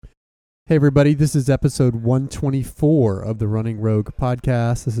Hey everybody, this is episode 124 of the Running Rogue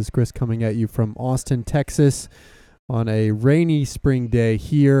podcast. This is Chris coming at you from Austin, Texas on a rainy spring day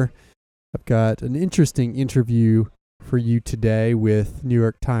here. I've got an interesting interview for you today with New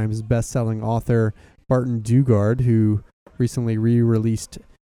York Times bestselling author Barton Dugard, who recently re-released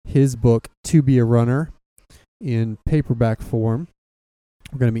his book, To Be a Runner, in paperback form.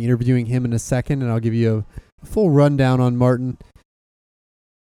 We're going to be interviewing him in a second, and I'll give you a full rundown on Martin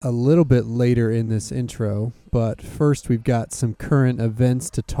a little bit later in this intro. But first, we've got some current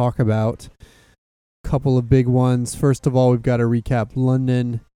events to talk about. A couple of big ones. First of all, we've got to recap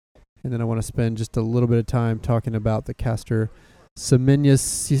London, and then I want to spend just a little bit of time talking about the Caster Semenya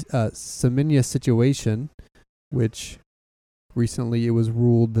situation, which recently it was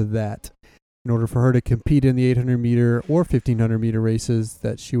ruled that in order for her to compete in the 800 meter or 1500 meter races,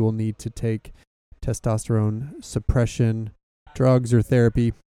 that she will need to take testosterone suppression drugs or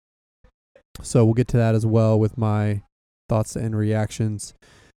therapy. So we'll get to that as well with my thoughts and reactions.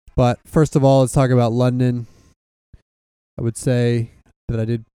 But first of all, let's talk about London. I would say that I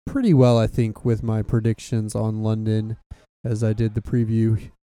did pretty well, I think, with my predictions on London, as I did the preview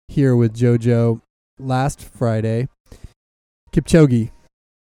here with JoJo last Friday. Kipchoge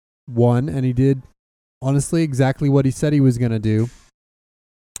won, and he did, honestly, exactly what he said he was going to do.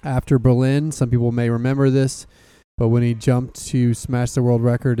 After Berlin, some people may remember this, but when he jumped to smash the world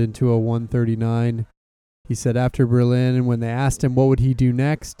record into a 1:39, he said after Berlin, and when they asked him what would he do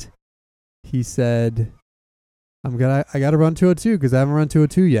next, he said, I got to run 2:02 because I haven't run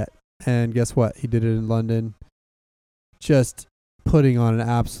 2:02 yet. And guess what? He did it in London, just putting on an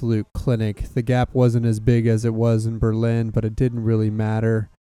absolute clinic. The gap wasn't as big as it was in Berlin, but it didn't really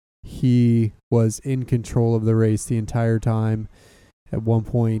matter. He was in control of the race the entire time. At one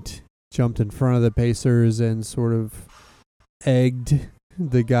point, jumped in front of the pacers and sort of egged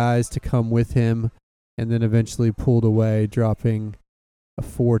the guys to come with him, and then eventually pulled away, dropping a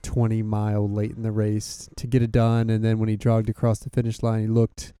 4:20 mile late in the race to get it done. And then when he jogged across the finish line, he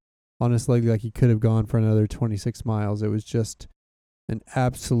looked honestly like he could have gone for another 26 miles. It was just an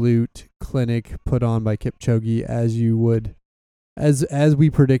absolute clinic put on by Kipchoge, as we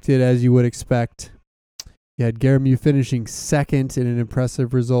predicted, as you would expect. You had Garemu finishing second in an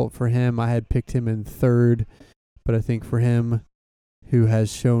impressive result for him. I had picked him in third, but I think for him, who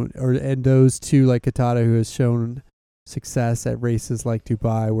has shown, and those two like Katada, who has shown success at races like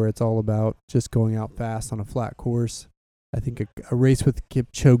Dubai, where it's all about just going out fast on a flat course, I think a race with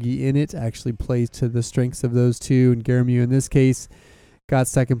Kipchoge in it actually plays to the strengths of those two. And Garemu, in this case, got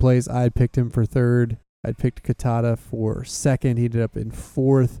second place. I had picked him for third. I'd picked Katada for second. He ended up in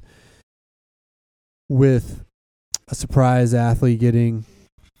fourth, with a surprise athlete getting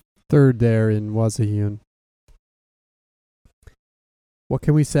third there in Wazihyun. What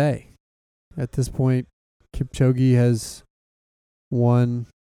can we say? At this point, Kipchoge has won,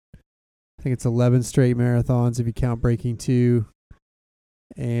 I think it's 11 straight marathons if you count Breaking 2,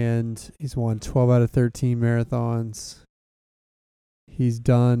 and he's won 12 out of 13 marathons. He's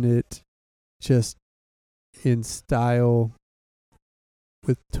done it just in style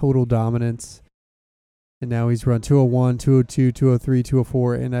with total dominance. And now he's run 2:01, 2:02, 2:03,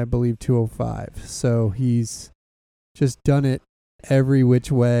 2:04, and I believe 2:05. So he's just done it every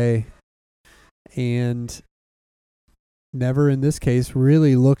which way, and never in this case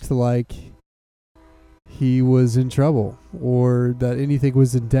really looked like he was in trouble or that anything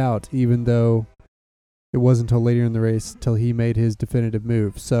was in doubt, even though it wasn't until later in the race until he made his definitive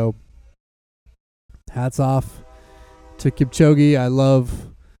move. So hats off to Kipchoge. I love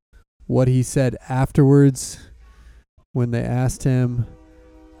what he said afterwards when they asked him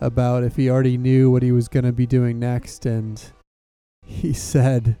about if he already knew what he was going to be doing next. And he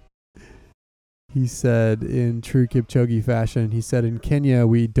said in true Kipchoge fashion, he said, in Kenya,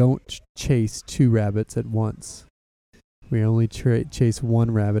 we don't chase two rabbits at once. We only chase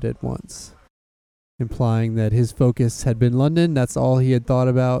one rabbit at once, implying that his focus had been London. That's all he had thought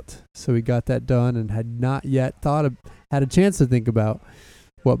about. So he got that done and had not yet had a chance to think about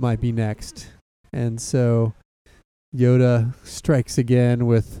what might be next. And so Yoda strikes again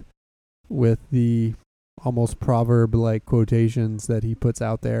with the almost proverb-like quotations that he puts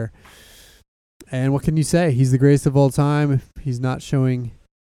out there. And what can you say? He's the greatest of all time. He's not showing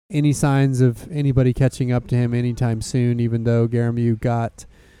any signs of anybody catching up to him anytime soon, even though Garemu got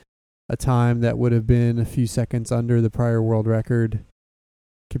a time that would have been a few seconds under the prior world record.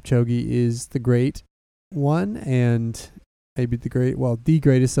 Kipchoge is the great one, and maybe the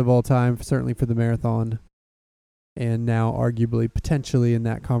greatest of all time, certainly for the marathon, and now arguably potentially in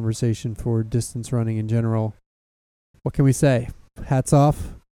that conversation for distance running in general. What can we say? Hats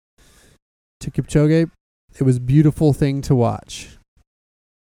off. to Kipchoge. It was a beautiful thing to watch.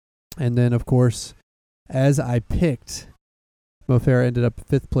 And then, of course, as I picked, Mo Farah ended up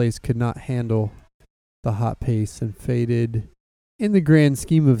 5th place, could not handle the hot pace and faded in the grand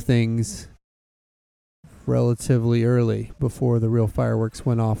scheme of things relatively early before the real fireworks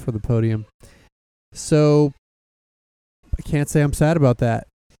went off for the podium. So I can't say I'm sad about that.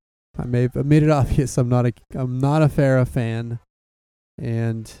 I made it obvious I'm not a Farah fan,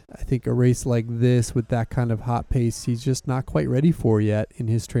 and I think a race like this with that kind of hot pace, he's just not quite ready for yet in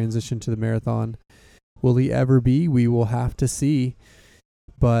his transition to the marathon. Will he ever be? We will have to see.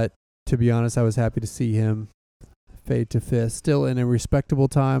 But to be honest, I was happy to see him fade to 5th. Still in a respectable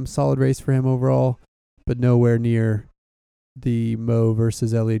time. Solid race for him overall, but nowhere near the Mo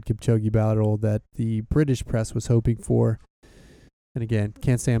versus Eliud Kipchoge battle that the British press was hoping for. And again,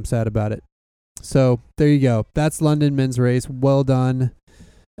 can't say I'm sad about it. So there you go. That's London men's race. Well done,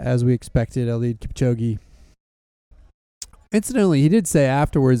 as we expected, Eliud Kipchoge. Incidentally, he did say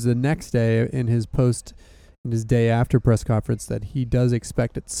afterwards, the next day in his day after press conference, that he does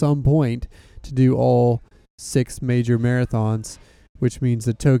expect at some point to do all 6 major marathons, which means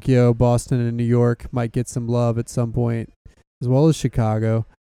that Tokyo, Boston, and New York might get some love at some point, as well as Chicago.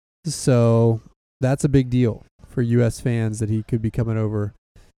 So that's a big deal for U.S. fans that he could be coming over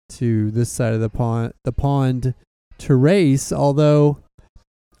to this side of the pond to race, although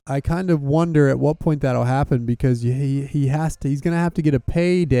I kind of wonder at what point that'll happen, because he's going to have to get a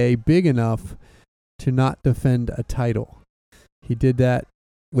payday big enough to not defend a title. He did that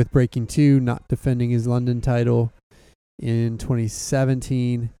with Breaking 2, not defending his London title in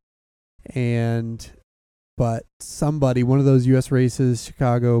 2017, but somebody, one of those U.S. races,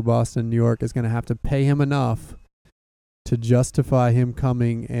 Chicago, Boston, New York, is going to have to pay him enough to justify him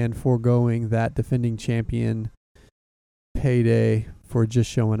coming and foregoing that defending champion payday for just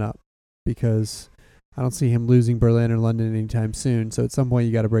showing up, because I don't see him losing Berlin or London anytime soon. So at some point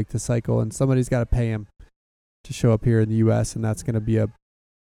you got to break the cycle, and somebody's got to pay him to show up here in the U.S., and that's going to be a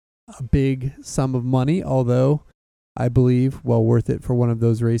big sum of money, although I believe well worth it for one of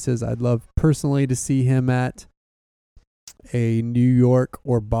those races. I'd love personally to see him at a New York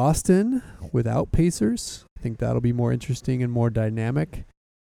or Boston without pacers. I think that'll be more interesting and more dynamic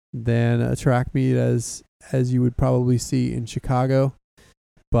than a track meet as you would probably see in Chicago.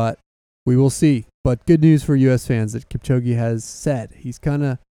 But we will see. But good news for U.S. fans that Kipchoge has said he's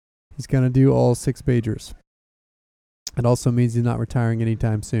gonna do all 6 majors. It also means he's not retiring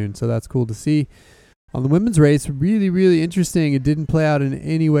anytime soon, so that's cool to see. On the women's race, really, really interesting. It didn't play out in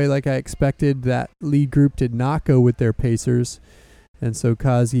any way like I expected. That lead group did not go with their pacers, and so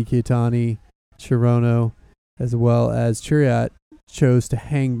Kazgi, Keitany, Cherono, as well as Chariot chose to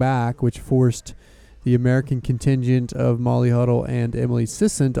hang back, which forced the American contingent of Molly Huddle and Emily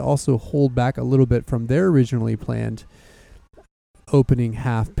Sisson to also hold back a little bit from their originally planned opening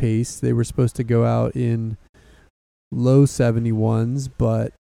half pace. They were supposed to go out in low 71s,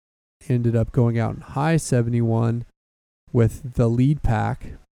 but ended up going out in high 71 with the lead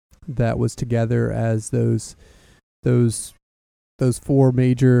pack that was together as those 4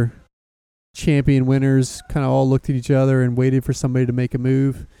 major champion winners kind of all looked at each other and waited for somebody to make a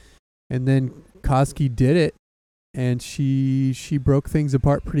move. And then Kazgi did it, and she broke things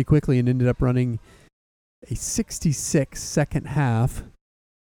apart pretty quickly and ended up running a 66 second half,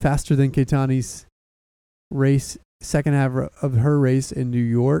 faster than Keitany's race, second half of her race in New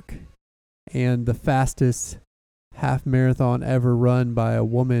York, and the fastest half marathon ever run by a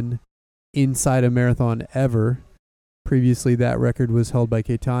woman inside a marathon ever. Previously, that record was held by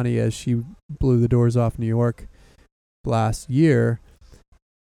Keitany as she blew the doors off New York last year.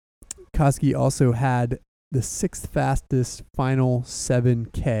 Kazgi also had the 6th fastest final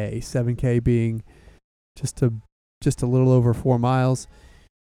 7K. 7K being just a little over 4 miles.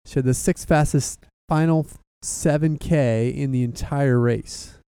 She had the 6th fastest final 7K in the entire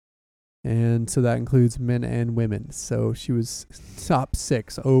race. And so that includes men and women. So she was top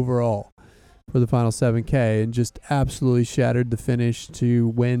 6 overall for the final 7K and just absolutely shattered the finish to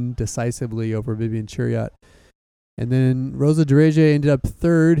win decisively over Vivian Chariot. And then Rosa Dereje ended up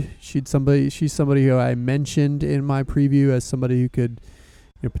 3rd. She's somebody who I mentioned in my preview as somebody who could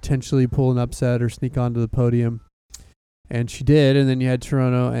potentially pull an upset or sneak onto the podium. And she did. And then you had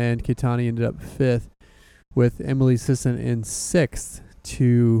Cherono and Keitany ended up 5th, with Emily Sisson in 6th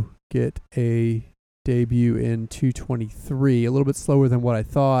to get a debut in 2:23. A little bit slower than what I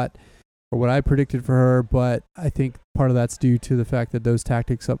thought or what I predicted for her, but I think part of that's due to the fact that those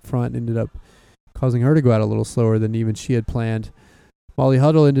tactics up front ended up causing her to go out a little slower than even she had planned. Molly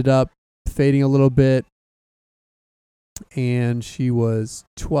Huddle ended up fading a little bit, and she was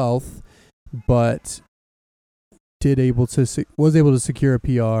 12th. but was able to secure a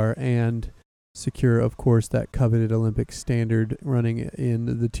PR and secure, of course, that coveted Olympic standard, running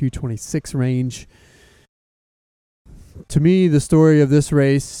in the 2:26 range. To me, the story of this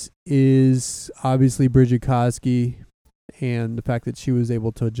race is obviously Brigid Kosgei and the fact that she was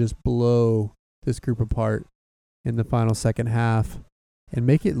able to just blow this group apart in the final second half and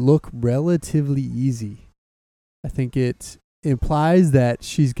make it look relatively easy. I think it implies that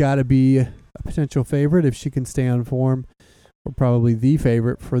she's got to be a potential favorite if she can stay on form, or probably the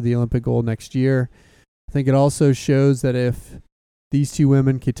favorite for the Olympic gold next year. I think it also shows that if these two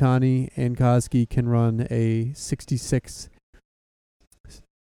women, Keitany and Kosgei, can run a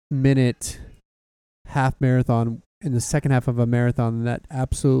 66-minute half marathon in the second half of a marathon, that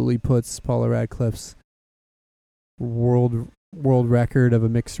absolutely puts Paula Radcliffe's world record of a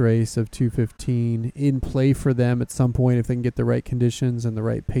mixed race of 2:15 in play for them at some point if they can get the right conditions and the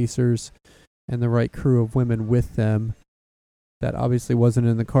right pacers and the right crew of women with them. That obviously wasn't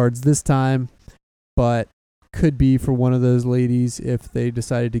in the cards this time, but could be for one of those ladies if they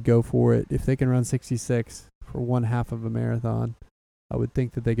decided to go for it. If they can run 66 for one half of a marathon, I would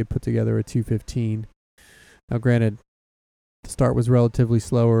think that they could put together a 2:15. Now, granted, the start was relatively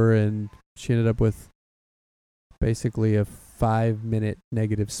slower, and she ended up with basically a 5-minute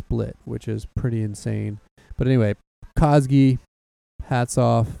negative split, which is pretty insane. But anyway, Kosgei, hats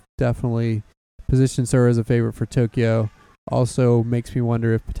off, definitely positions her as a favorite for Tokyo. Also makes me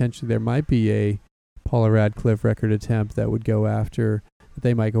wonder if potentially there might be a Paula Radcliffe record attempt that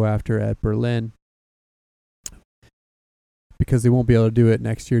they might go after at Berlin, because they won't be able to do it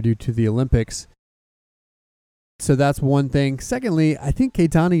next year due to the Olympics. So that's one thing. Secondly, I think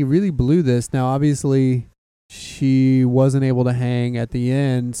Keitany really blew this. Now, obviously, she wasn't able to hang at the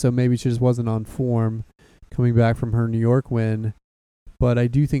end, so maybe she just wasn't on form coming back from her New York win. But I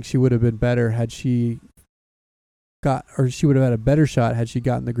do think she would have been better had she would have had a better shot had she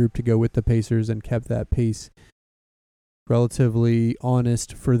gotten the group to go with the pacers and kept that pace relatively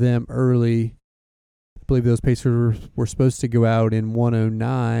honest for them early. I believe those pacers were supposed to go out in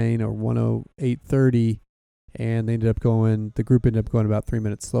 1:09 or 1:08:30, and the group ended up going about 3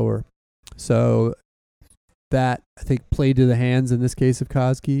 minutes slower. So that, I think, played to the hands in this case of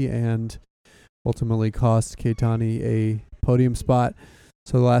Kosgei and ultimately cost Keitany a podium spot.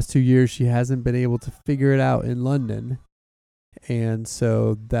 So the last 2 years, she hasn't been able to figure it out in London. And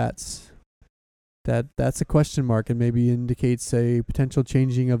so that's a question mark, and maybe indicates a potential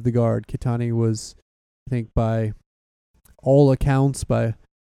changing of the guard. Keitany was, I think, by all accounts, by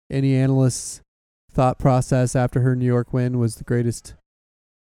any analyst's thought process after her New York win, was the greatest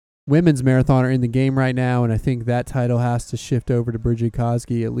women's marathoner in the game right now, and I think that title has to shift over to Brigid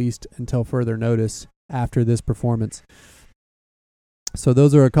Kosgei, at least until further notice after this performance. So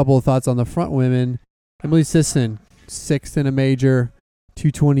those are a couple of thoughts on the front women. Emily Sisson, 6th in a major,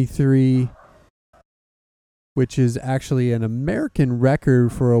 2:23, which is actually an American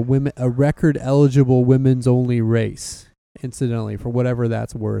record for a record-eligible women's-only race, incidentally, for whatever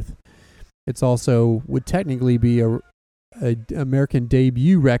that's worth. It's also would technically be a American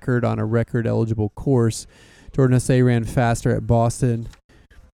debut record on a record-eligible course. Jordan Hasay ran faster at Boston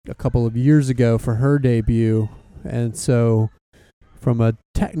a couple of years ago for her debut, and so from a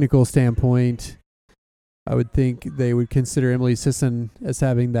technical standpoint, I would think they would consider Emily Sisson as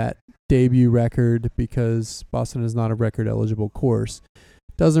having that debut record because Boston is not a record-eligible course.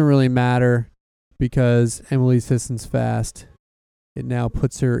 Doesn't really matter because Emily Sisson's fast. It now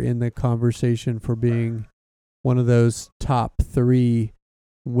puts her in the conversation for being one of those top 3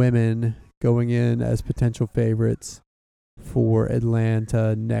 women going in as potential favorites for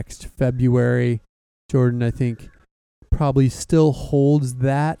Atlanta next February. Jordan, I think, probably still holds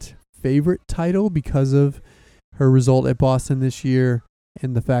that favorite title because of her result at Boston this year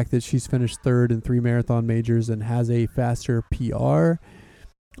and the fact that she's finished 3rd in 3 marathon majors and has a faster PR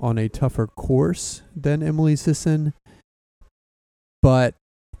on a tougher course than Emily Sisson. But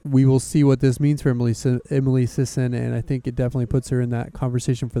we will see what this means for Emily Sisson, and I think it definitely puts her in that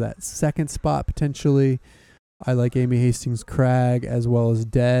conversation for that second spot potentially. I like Amy Hastings-Cragg as well as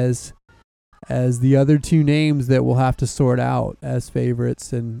Des as the other 2 names that we'll have to sort out as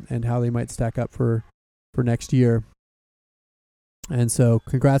favorites and how they might stack up for next year. And so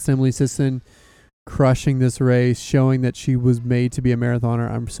congrats to Emily Sisson, crushing this race, showing that she was made to be a marathoner.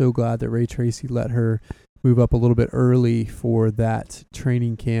 I'm so glad that Ray Tracy let her move up a little bit early for that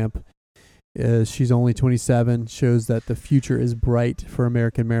training camp. She's only 27, shows that the future is bright for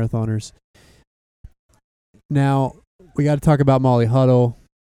American marathoners. Now, we got to talk about Molly Huddle.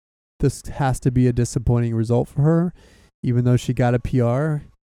 This has to be a disappointing result for her, even though she got a PR,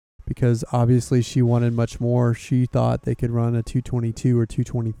 because obviously she wanted much more. She thought they could run a 222 or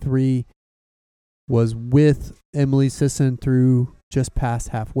 223. Was with Emily Sisson through just past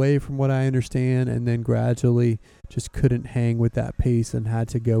halfway from what I understand, and then gradually just couldn't hang with that pace and had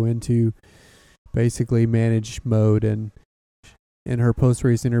to go into basically managed mode. And in her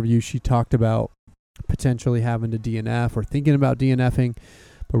post-race interview, she talked about potentially having to DNF or thinking about DNFing,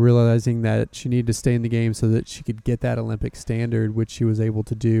 but realizing that she needed to stay in the game so that she could get that Olympic standard, which she was able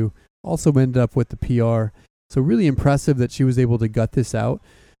to do. Also ended up with the PR. So really impressive that she was able to gut this out.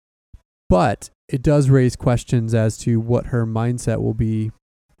 But it does raise questions as to what her mindset will be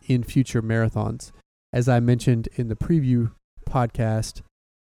in future marathons. As I mentioned in the preview podcast,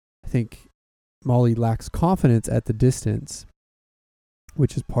 I think Molly lacks confidence at the distance,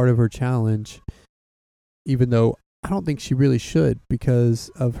 which is part of her challenge, even though I don't think she really should because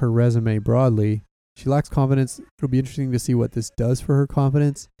of her resume broadly. She lacks confidence. It'll be interesting to see what this does for her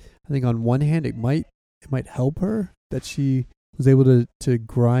confidence. I think on one hand, it might help her that she was able to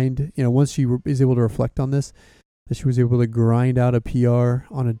grind, once she is able to reflect on this, that she was able to grind out a PR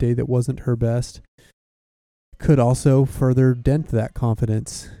on a day that wasn't her best. Could also further dent that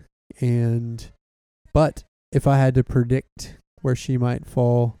confidence. But if I had to predict where she might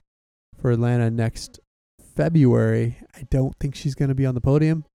fall for Atlanta next February, I don't think she's going to be on the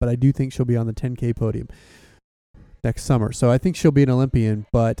podium, but I do think she'll be on the 10K podium next summer. So I think she'll be an Olympian,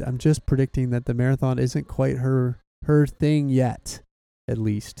 but I'm just predicting that the marathon isn't quite her thing yet, at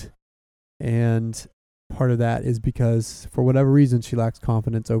least. And part of that is because for whatever reason she lacks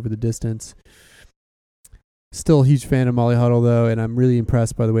confidence over the distance. Still a huge fan of Molly Huddle though, and I'm really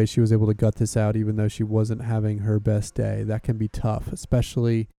impressed by the way she was able to gut this out even though she wasn't having her best day. That can be tough,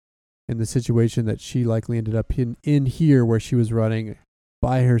 especially in the situation that she likely ended up in here where she was running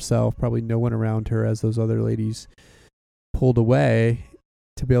by herself, probably no one around her as those other ladies pulled away,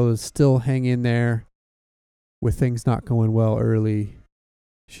 to be able to still hang in there with things not going well early.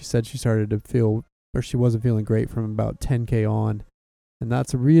 She said she started to feel, or she wasn't feeling great from about 10K on. And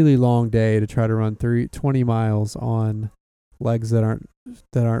that's a really long day to try to run 20 miles on legs that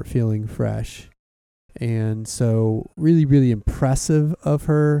aren't feeling fresh. And so really, really impressive of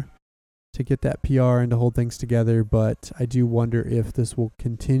her to get that PR and to hold things together. But I do wonder if this will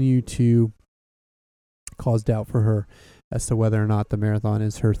continue to cause doubt for her as to whether or not the marathon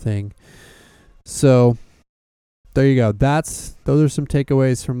is her thing. So there you go. Those are some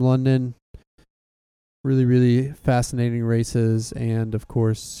takeaways from London. Really, really fascinating races. And of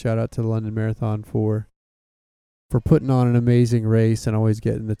course, shout out to the London Marathon for putting on an amazing race and always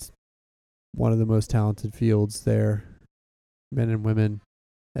getting one of the most talented fields there, men and women,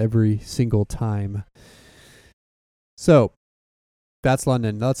 every single time. So that's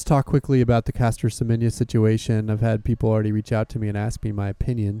London. Let's talk quickly about the Caster Semenya situation. I've had people already reach out to me and ask me my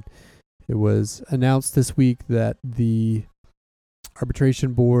opinion. It was announced this week that the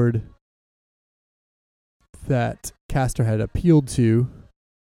arbitration board that Caster had appealed to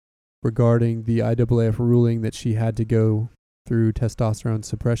regarding the IAAF ruling that she had to go through testosterone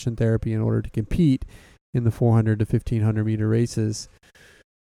suppression therapy in order to compete in the 400 to 1500 meter races.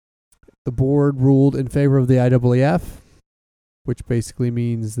 The board ruled in favor of the IAAF, which basically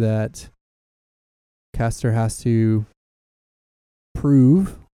means that Caster has to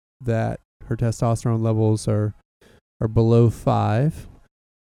prove that her testosterone levels are below 5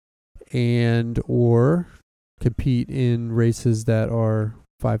 and or compete in races that are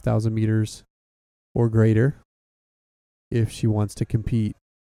 5,000 meters or greater if she wants to compete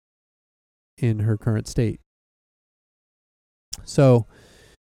in her current state. So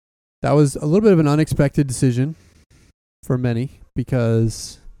that was a little bit of an unexpected decision for many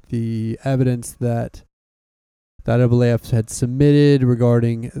because the evidence that the IAAF had submitted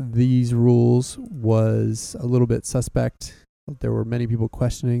regarding these rules was a little bit suspect. There were many people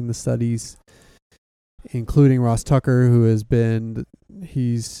questioning the studies, including Ross Tucker,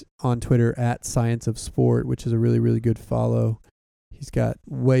 he's on Twitter at Science of Sport, which is a really, really good follow. He's got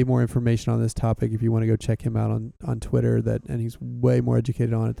way more information on this topic if you want to go check him out on Twitter, and he's way more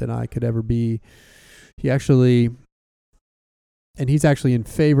educated on it than I could ever be. He's actually in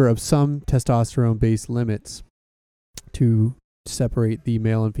favor of some testosterone-based limits to separate the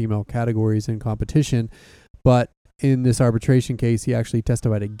male and female categories in competition, but in this arbitration case, he actually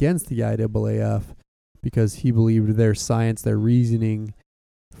testified against the IAAF because he believed their science, their reasoning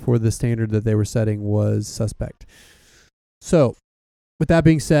for the standard that they were setting was suspect. So, with that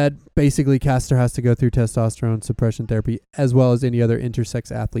being said, basically Caster has to go through testosterone suppression therapy, as well as any other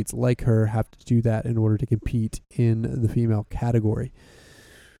intersex athletes like her have to do that in order to compete in the female category.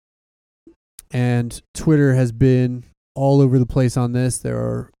 And Twitter has been all over the place on this. There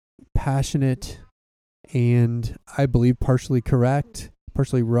are passionate, and I believe partially correct,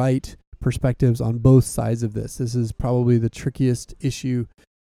 partially right perspectives on both sides of this. This is probably the trickiest issue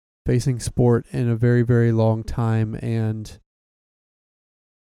facing sport in a very, very long time, and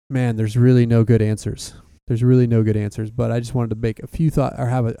man, there's really no good answers. But I just wanted to make a few thoughts, or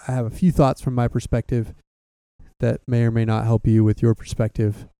I have a few thoughts from my perspective that may or may not help you with your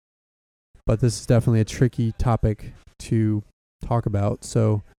perspective. But this is definitely a tricky topic to talk about,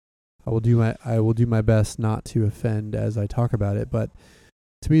 so I will do my best not to offend as I talk about it. But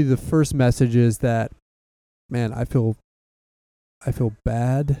to me, the first message is that, man, I feel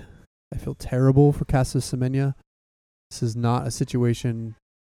bad. I feel terrible for Caster Semenya. This is not a situation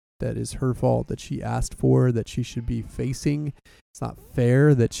that is her fault, that she asked for, that she should be facing. It's not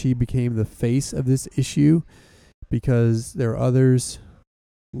fair that she became the face of this issue, because there are others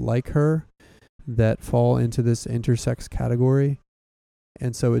like her that fall into this intersex category.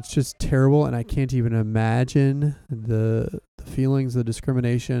 And so it's just terrible, and I can't even imagine the feelings, the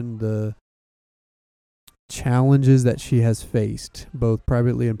discrimination, the challenges that she has faced, both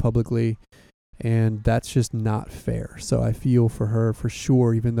privately and publicly, and that's just not fair. So I feel for her for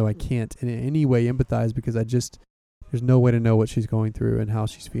sure, even though I can't in any way empathize, because there's no way to know what she's going through and how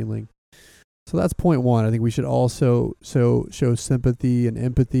she's feeling. So that's point one. I think we should also show sympathy and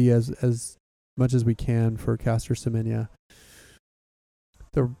empathy as much as we can for Caster Semenya.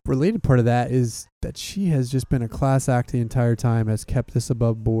 The related part of that is that she has just been a class act the entire time, has kept this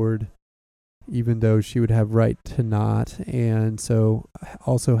above board, even though she would have right to not. And so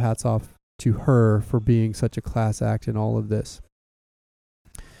also hats off to her for being such a class act in all of this.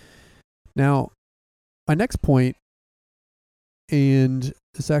 Now, my next point, and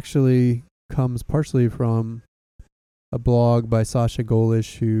this actually comes partially from a blog by Sasha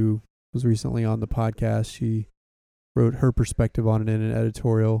Golish, who was recently on the podcast. She wrote her perspective on it in an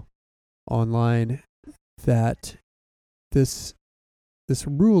editorial online, that this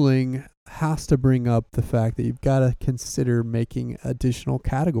ruling has to bring up the fact that you've got to consider making additional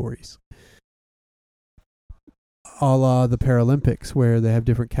categories, a la the Paralympics, where they have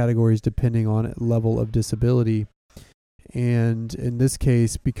different categories depending on level of disability. And in this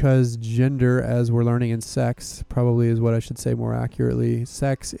case, because gender, as we're learning in sex, probably is what I should say more accurately,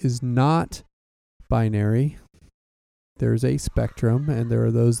 sex is not binary. There's a spectrum, and there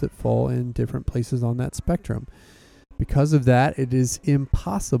are those that fall in different places on that spectrum. Because of that, it is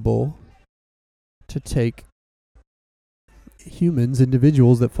impossible to take humans,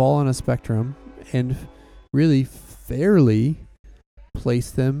 individuals that fall on a spectrum, and really fairly place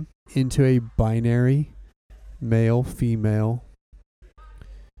them into a binary male-female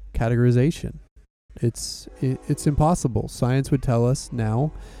categorization. It's impossible. Science would tell us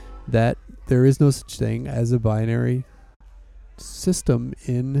now that there is no such thing as a binary system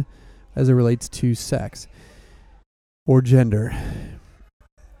as it relates to sex or gender.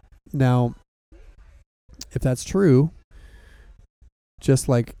 Now, if that's true, just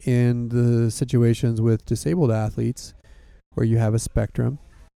like in the situations with disabled athletes, where you have a spectrum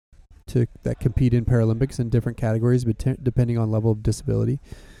that compete in Paralympics in different categories, but depending on level of disability,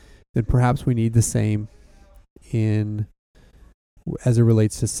 then perhaps we need the same as it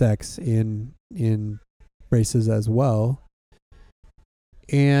relates to sex in races as well.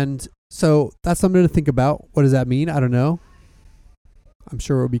 And so that's something to think about. What does that mean? I don't know. I'm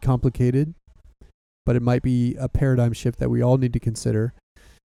sure it will be complicated, but it might be a paradigm shift that we all need to consider.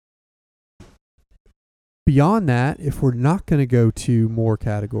 Beyond that, if we're not going to go to more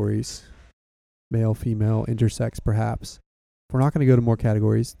categories, male, female, intersex perhaps, if we're not going to go to more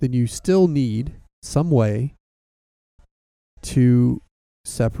categories, then you still need some way to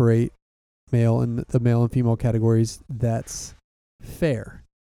separate the male and female categories that's fair.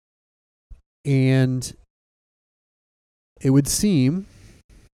 And it would seem,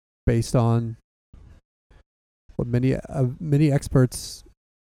 based on what many experts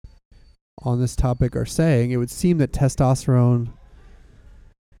on this topic are saying, it would seem that testosterone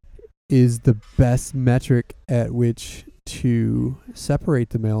is the best metric at which to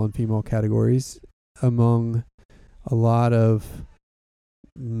separate the male and female categories among a lot of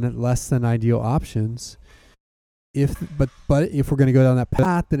less than ideal options. But if we're going to go down that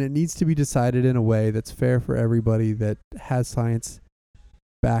path, then it needs to be decided in a way that's fair for everybody, that has science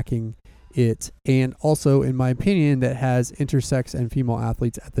backing it, and also, in my opinion, that has intersex and female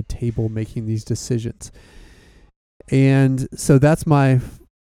athletes at the table making these decisions. And so that's my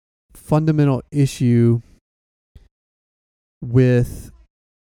fundamental issue with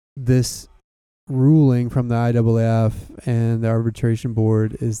this ruling from the IAAF and the arbitration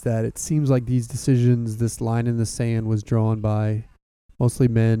board, is that it seems like these decisions, this line in the sand, was drawn by mostly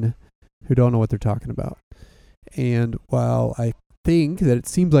men who don't know what they're talking about. And while I think that it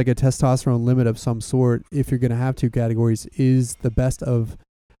seems like a testosterone limit of some sort, if you're going to have 2 categories, is the best of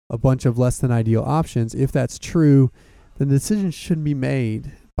a bunch of less than ideal options, if that's true, then the decision shouldn't be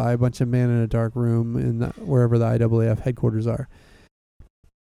made by a bunch of men in a dark room wherever the IAAF headquarters are.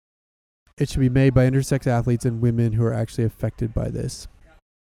 It should be made by intersex athletes and women who are actually affected by this.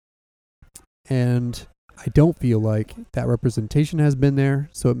 And I don't feel like that representation has been there,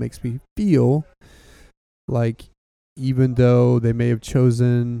 so it makes me feel like even though they may have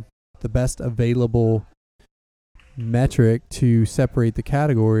chosen the best available metric to separate the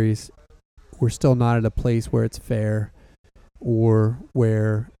categories, we're still not at a place where it's fair or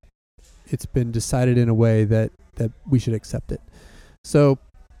where it's been decided in a way that we should accept it. So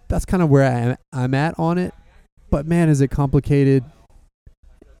that's kind of where I'm at on it. But man, is it complicated.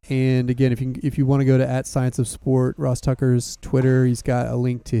 And again, if you want to go to @ScienceOfSport, Ross Tucker's Twitter, he's got a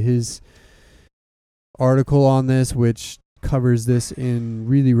link to his article on this, which covers this in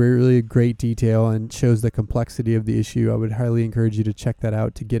really, really great detail and shows the complexity of the issue. I would highly encourage you to check that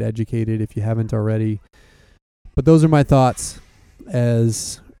out to get educated if you haven't already. But those are my thoughts,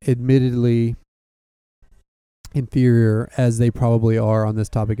 as admittedly inferior as they probably are on this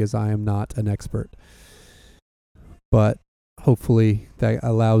topic, as I am not an expert. But hopefully that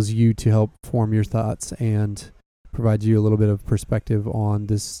allows you to help form your thoughts and provide you a little bit of perspective on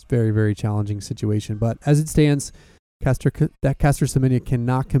this very, very challenging situation. But as it stands, Caster Semenya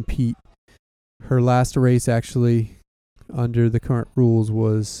cannot compete. Her last race, actually, under the current rules,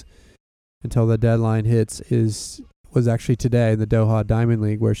 was until the deadline hits, was actually today in the Doha Diamond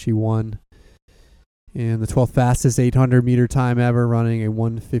League, where she won in the 12th fastest 800 meter time ever, running a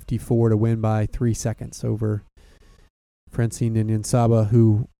 1:54 to win by 3 seconds over Francine Niyonsaba,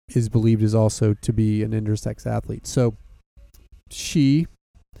 who is believed is also to be an intersex athlete. So she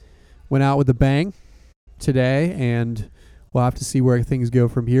went out with a bang today, and we'll have to see where things go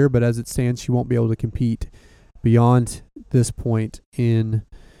from here. But as it stands, she won't be able to compete beyond this point in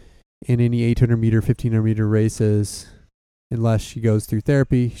any 800 meter, 1500 meter races unless she goes through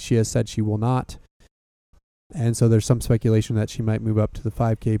therapy. She has said she will not. And so there's some speculation that she might move up to the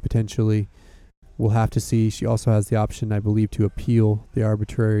 5K potentially. We'll have to see. She also has the option, I believe, to appeal the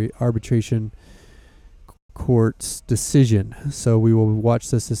arbitration court's decision. So we will watch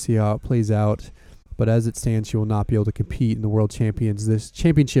this to see how it plays out. But as it stands, she will not be able to compete in the World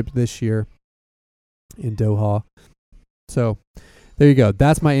Championship this year in Doha. So there you go.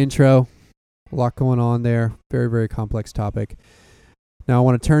 That's my intro. A lot going on there. Very, very complex topic. Now I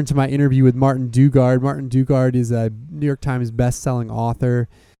want to turn to my interview with Martin Dugard. Martin Dugard is a New York Times best-selling author.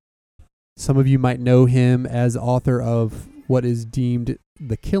 Some of you might know him as author of what is deemed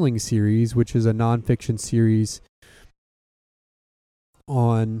the Killing series, which is a nonfiction series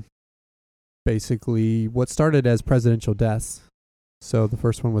on basically what started as presidential deaths. So the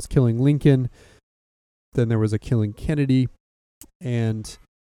first one was Killing Lincoln. Then there was a Killing Kennedy, and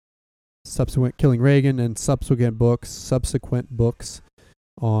subsequent Killing Reagan, and subsequent books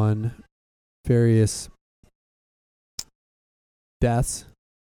on various deaths,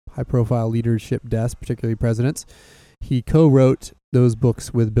 high-profile leadership deaths, particularly presidents. He co-wrote those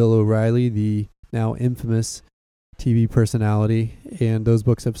books with Bill O'Reilly, the now infamous TV personality, and those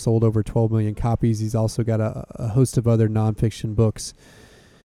books have sold over 12 million copies. He's also got a host of other nonfiction books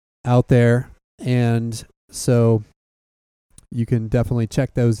out there, and so you can definitely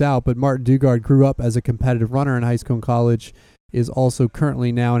check those out. But Martin Dugard grew up as a competitive runner in high school and college, is also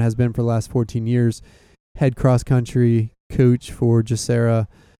currently now and has been for the last 14 years head cross-country coach for Jacera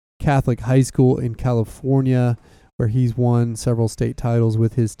Catholic High School in California, where he's won several state titles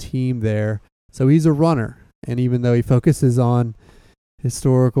with his team there. So he's a runner. And even though he focuses on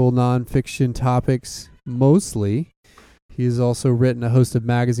historical nonfiction topics mostly, he's also written a host of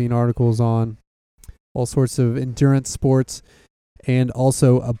magazine articles on all sorts of endurance sports, and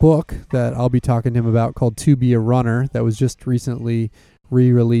also a book that I'll be talking to him about called To Be a Runner that was just recently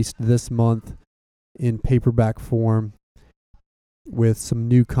re-released this month in paperback form with some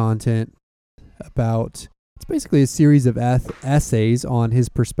new content about, it's basically a series of essays on his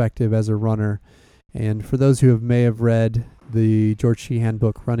perspective as a runner. And for those who may have read the George Sheehan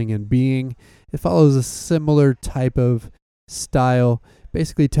book, Running and Being, it follows a similar type of style,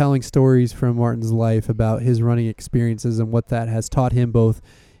 basically telling stories from Martin's life about his running experiences and what that has taught him, both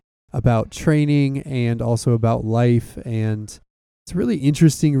about training and also about life. And it's a really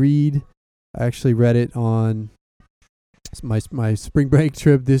interesting read. I actually read it on my spring break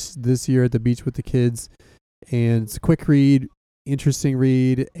trip this year at the beach with the kids. And it's a quick read, interesting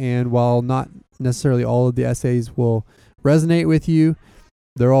read. And while not necessarily all of the essays will resonate with you,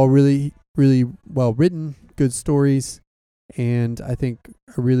 They're all really, really well written, good stories, and I think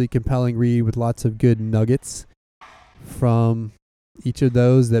a really compelling read with lots of good nuggets from each of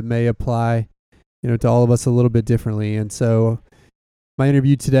those that may apply, to all of us a little bit differently. And so my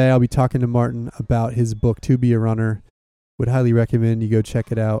interview today, I'll be talking to Martin about his book, To Be a Runner. Would highly recommend you go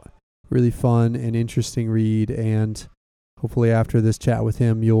check it out. Really fun and interesting read, and hopefully after this chat with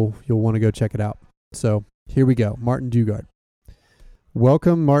him, you'll want to go check it out. So here we go. Martin Dugard.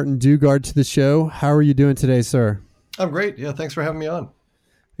 Welcome, Martin Dugard, to the show. How are you doing today, sir? I'm great. Yeah, thanks for having me on.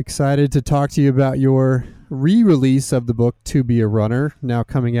 Excited to talk to you about your re-release of the book, To Be a Runner, now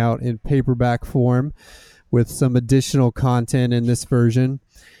coming out in paperback form with some additional content in this version.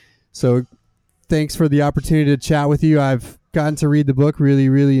 So thanks for the opportunity to chat with you. I've gotten to read the book, really,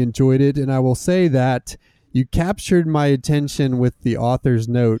 really enjoyed it. And I will say that you captured my attention with the author's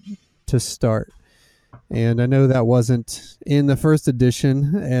note to start. And I know that wasn't in the first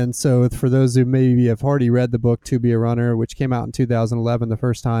edition. And so for those who maybe have already read the book, To Be a Runner, which came out in 2011 the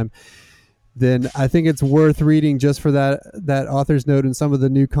first time, then I think it's worth reading just for that author's note and some of the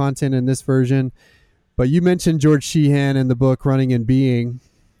new content in this version. But you mentioned George Sheehan in the book, Running and Being,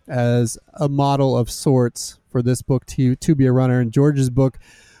 as a model of sorts for this book, To Be a Runner. And George's book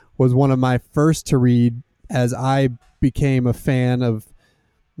was one of my first to read as I became a fan of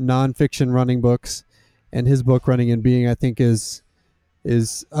nonfiction running books. And his book, Running and Being, I think is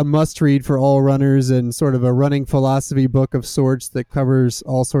a must-read for all runners, and sort of a running philosophy book of sorts that covers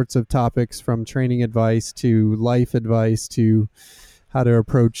all sorts of topics, from training advice to life advice to how to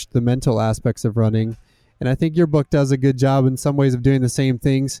approach the mental aspects of running. And I think your book does a good job in some ways of doing the same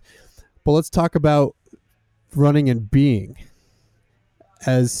things. But let's talk about Running and Being.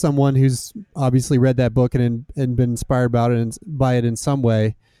 As someone who's obviously read that book and been inspired by it in some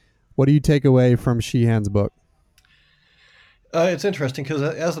way, what do you take away from Sheehan's book? It's interesting because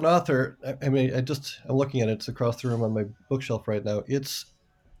as an author, I'm looking at it. It's across the room on my bookshelf right now. It's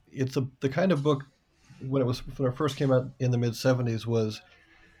the kind of book when it first came out in the mid '70s was,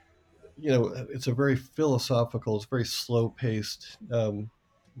 it's a very philosophical, it's very slow paced,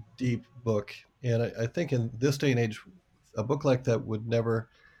 deep book, and I think in this day and age, a book like that would never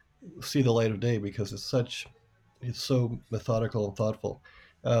see the light of day because it's so methodical and thoughtful.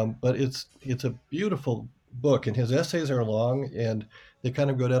 But it's a beautiful book, and his essays are long, and they kind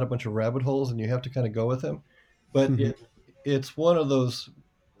of go down a bunch of rabbit holes, and you have to kind of go with him. But it's one of those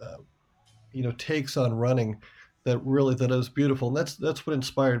uh, takes on running that is beautiful, and that's what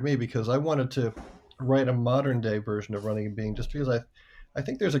inspired me, because I wanted to write a modern day version of Running and Being, just because I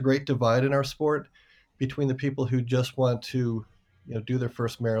think there's a great divide in our sport between the people who just want to do their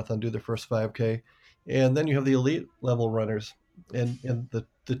first marathon, do their first 5K, and then you have the elite level runners, and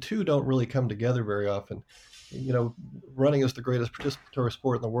the two don't really come together very often. Running is the greatest participatory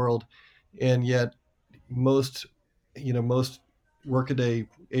sport in the world, and yet most most workaday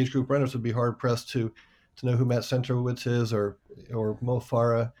age group runners would be hard pressed to know who Matt Centrowitz is, or Mo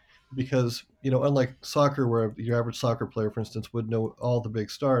Farah, because unlike soccer, where your average soccer player, for instance, would know all the big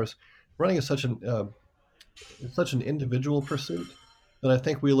stars, running is it's such an individual pursuit that I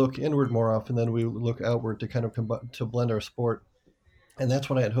think we look inward more often than we look outward to kind of to blend our sport. And that's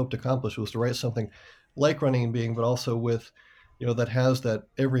what I had hoped to accomplish, was to write something like Running and Being, but also with that has that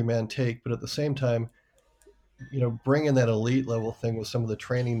everyman take, but at the same time bring in that elite level thing with some of the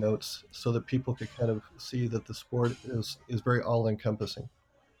training notes, so that people could kind of see that the sport is very all encompassing.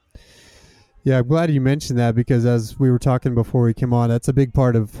 Yeah, I'm glad you mentioned that, because as we were talking before we came on, that's a big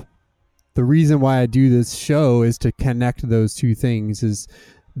part of the reason why I do this show, is to connect those two things, is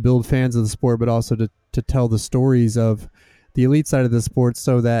build fans of the sport, but also to tell the stories of the elite side of the sport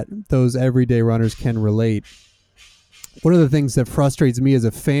so that those everyday runners can relate. One of the things that frustrates me as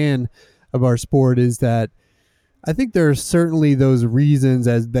a fan of our sport is that I think there are certainly those reasons,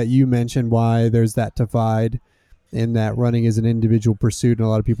 as that you mentioned, why there's that divide, in that running is an individual pursuit, and a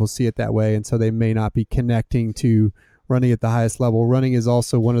lot of people see it that way, and so they may not be connecting to running at the highest level. Running is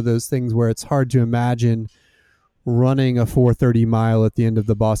also one of those things where it's hard to imagine running a 4:30 mile at the end of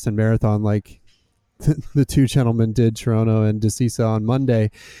the Boston Marathon like the two gentlemen did, Sharono and DeCisa, on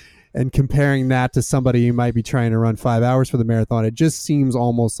Monday, and comparing that to somebody who might be trying to run 5 hours for the marathon. It just seems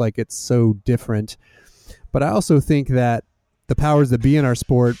almost like it's so different. But I also think that the powers that be in our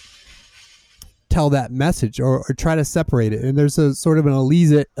sport tell that message, or try to separate it. And there's a sort of an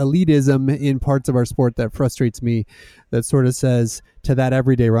elitism in parts of our sport that frustrates me, that sort of says to that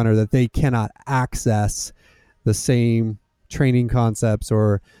everyday runner that they cannot access the same training concepts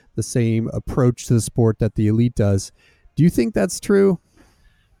or the same approach to the sport that the elite does. Do you think that's true?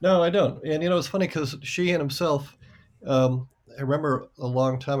 No, I don't. And it's funny because Sheehan himself, I remember a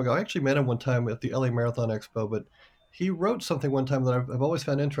long time ago. I actually met him one time at the LA Marathon Expo, but he wrote something one time that I've always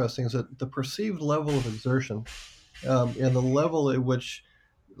found interesting: is that the perceived level of exertion and the level at which,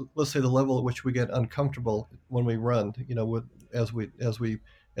 let's say, the level at which we get uncomfortable when we run, as we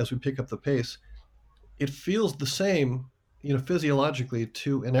pick up the pace, it feels the same, physiologically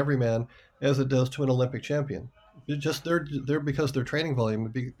to an everyman as it does to an Olympic champion. They're because their training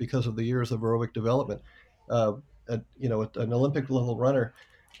volume, because of the years of aerobic development. Uh, an Olympic level runner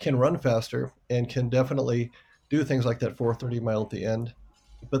can run faster and can definitely do things like that 4:30 mile at the end,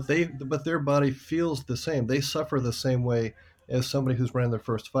 but their body feels the same. They suffer the same way as somebody who's running their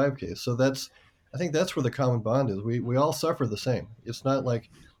first 5K. So I think that's where the common bond is. We all suffer the same. It's not like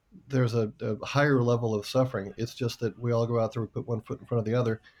there's a higher level of suffering. It's just that we all go out there, we put one foot in front of the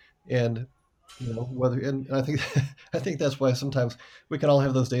other, and whether and I think I think that's why sometimes we can all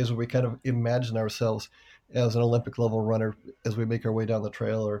have those days where we kind of imagine ourselves as an Olympic level runner as we make our way down the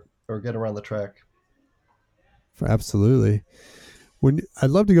trail or get around the track. Absolutely. When I'd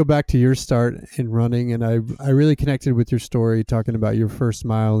love to go back to your start in running, and I really connected with your story talking about your first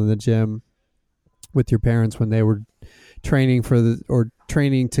mile in the gym with your parents when they were training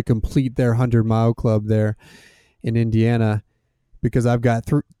to complete their 100-mile club there in Indiana, because I've got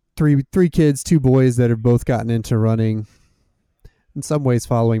three kids, two boys that have both gotten into running, in some ways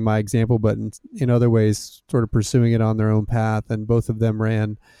following my example, but in other ways sort of pursuing it on their own path. And both of them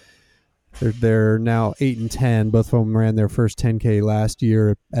ran. They're now 8 and 10. Both of them ran their first 10K last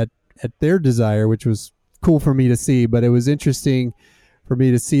year at their desire, which was cool for me to see. But it was interesting for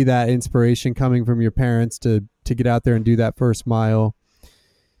me to see that inspiration coming from your parents to get out there and do that first mile.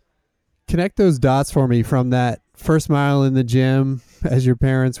 Connect those dots for me from that first mile in the gym as your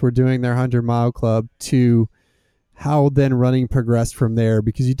parents were doing their 100-mile club to how then running progressed from there,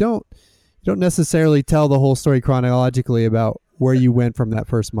 because you don't necessarily tell the whole story chronologically about where you went from that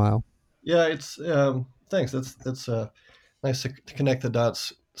first mile. Yeah, it's thanks. That's nice to connect the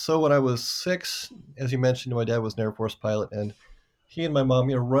dots. So when I was 6, as you mentioned, my dad was an Air Force pilot, and he and my mom,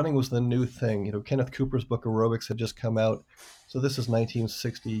 running was the new thing. Kenneth Cooper's book Aerobics had just come out, so this is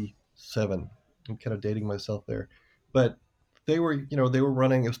 1967. I'm kind of dating myself there, but they were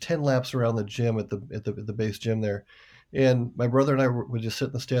running. It was 10 laps around the gym at the base gym there, and my brother and I would just sit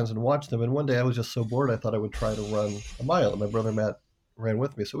in the stands and watch them. And one day I was just so bored I thought I would try to run a mile, and my brother Matt ran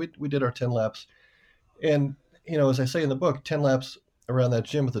with me. So we did our 10 laps. And, as I say in the book, 10 laps around that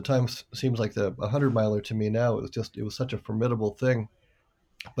gym at the time seems like the 100 miler to me now. It was such a formidable thing.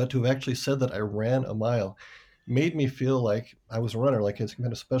 But to have actually said that I ran a mile made me feel like I was a runner, like it's some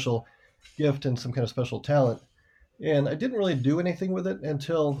kind of special gift and some kind of special talent. And I didn't really do anything with it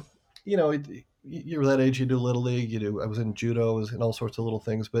until, you're that age, you do Little League, I was in judo, I was in all sorts of little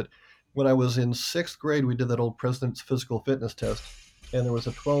things. But when I was in 6th grade, we did that old president's physical fitness test, and there was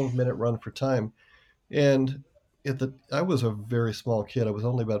a 12-minute run for time. And I was a very small kid. I was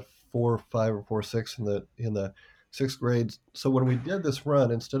only about 4, 5, or 4, 6 in the 6th grade. So when we did this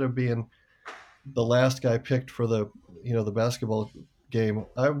run, instead of being the last guy picked for the basketball game,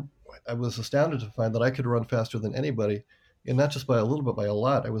 I was astounded to find that I could run faster than anybody, and not just by a little, but by a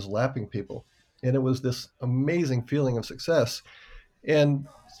lot. I was lapping people, and it was this amazing feeling of success. And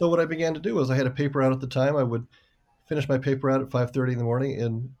so what I began to do was I had a paper out at the time. I would finish my paper out at 5:30 in the morning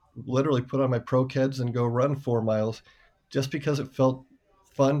and literally put on my pro keds and go run 4 miles, just because it felt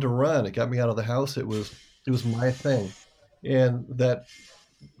fun to run. It got me out of the house. It was my thing, and that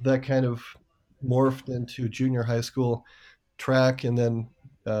kind of morphed into junior high school track, and then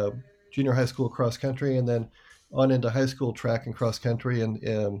uh, junior high school cross country, and then on into high school track and cross country.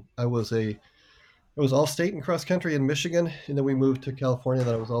 And I was all state in cross country in Michigan, and then we moved to California.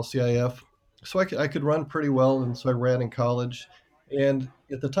 Then I was all CIF, so I could run pretty well, and so I ran in college. And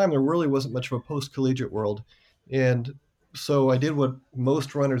at the time, there really wasn't much of a post collegiate world, and so I did what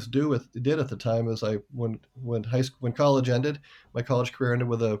most runners did at the time. Is when college ended, my college career ended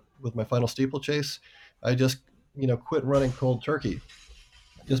with my final steeplechase. I just quit running cold turkey,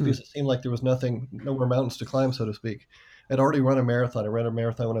 just Hmm. because it seemed like there was no more mountains to climb, so to speak. I'd already run a marathon. I ran a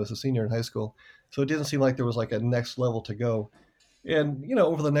marathon when I was a senior in high school, so it didn't seem like there was like a next level to go. And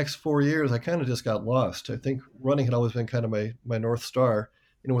over the next 4 years, I kind of just got lost. I think running had always been kind of my north star.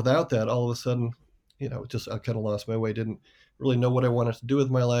 Without that, all of a sudden, just I kind of lost my way. Didn't really know what I wanted to do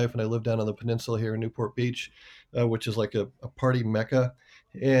with my life, and I lived down on the peninsula here in Newport Beach, which is like a party mecca.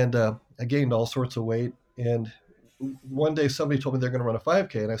 And I gained all sorts of weight. And one day, somebody told me they're going to run a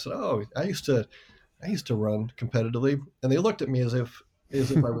 5K, and I said, "Oh, I used to run competitively," and they looked at me as if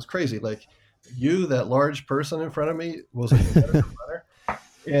I was crazy. Like, you, that large person in front of me, was a competitive runner,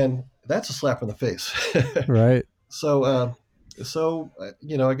 and that's a slap in the face. Right. So So,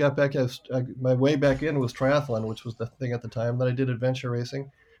 I got back. My way back in was triathlon, which was the thing at the time. Then I did adventure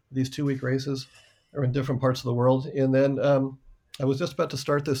racing, these 2 week races, are in different parts of the world. And then I was just about to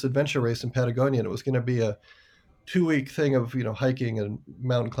start this adventure race in Patagonia, and it was going to be a 2 week thing of hiking and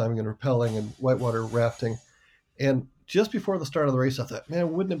mountain climbing and rappelling and whitewater rafting. And just before the start of the race, I thought,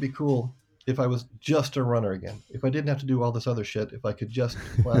 man, wouldn't it be cool if I was just a runner again? If I didn't have to do all this other shit, if I could just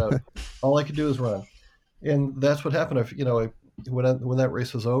flat out, all I could do is run. And that's what happened. When that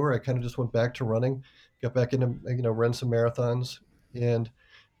race was over, I kind of just went back to running, got back into, ran some marathons. And,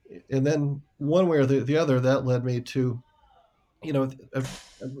 and then one way or the other, that led me to, you know,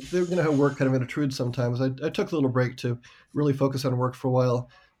 how work kind of intrudes sometimes. I took a little break to really focus on work for a while.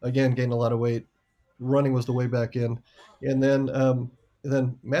 Again, gained a lot of weight. Running was the way back in, and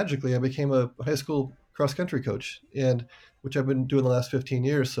then magically I became a high school cross country coach, and which I've been doing the last 15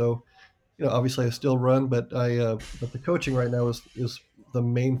 years. So obviously I still run, but the coaching right now is the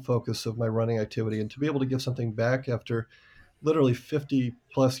main focus of my running activity, and to be able to give something back after literally 50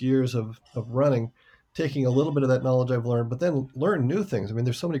 plus years of running, taking a little bit of that knowledge I've learned, but then learn new things. I mean,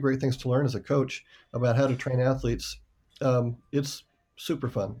 there's so many great things to learn as a coach about how to train athletes. It's super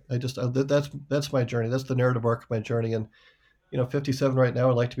fun. That's my journey. That's the narrative arc of my journey. And 57 right now.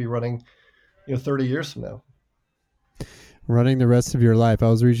 I'd like to be running 30 years from now. Running the rest of your life.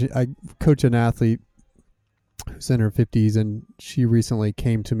 I coach an athlete who's in her 50s, and she recently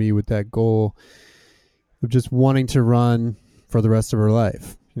came to me with that goal of just wanting to run for the rest of her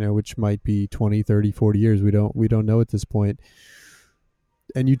life, which might be 20, 30, 40 years. We don't know at this point.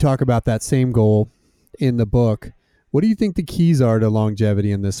 And you talk about that same goal in the book. What do you think the keys are to longevity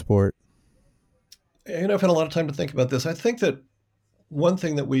in this sport? I've had a lot of time to think about this. I think that one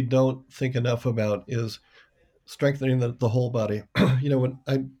thing that we don't think enough about is strengthening the whole body. When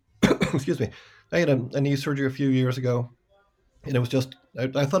I, excuse me, I had a knee surgery a few years ago, and it was just,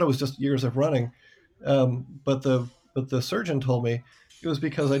 I thought it was just years of running. But the surgeon told me it was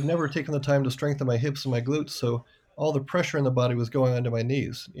because I'd never taken the time to strengthen my hips and my glutes. So all the pressure in the body was going onto my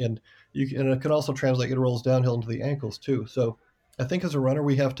knees. And it can also translate, it rolls downhill into the ankles too. So I think as a runner,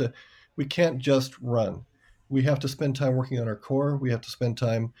 we can't just run. We have to spend time working on our core. We have to spend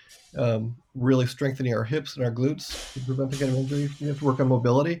time really strengthening our hips and our glutes to prevent the kind of injury. We have to work on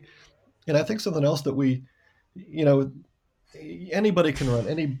mobility. And I think something else that anybody can run,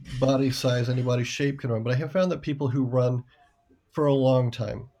 any body size, any body shape can run. But I have found that people who run for a long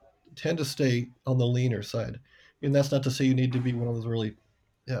time tend to stay on the leaner side. And that's not to say you need to be one of those really,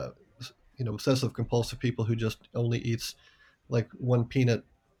 obsessive compulsive people who just only eats like one peanut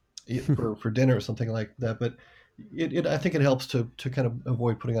for dinner or something like that. But I think it helps to kind of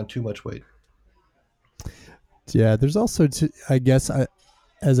avoid putting on too much weight. Yeah, there's also, I guess,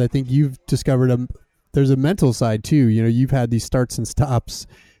 as I think you've discovered, there's a mental side too. You've had these starts and stops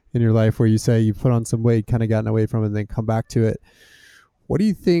in your life where you say you put on some weight, kind of gotten away from it, and then come back to it. What do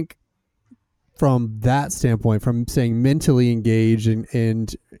you think from that standpoint, from saying mentally engaged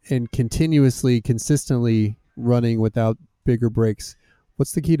and continuously, consistently running without bigger breaks?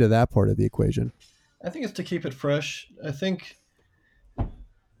 What's the key to that part of the equation? I think it's to keep it fresh. I think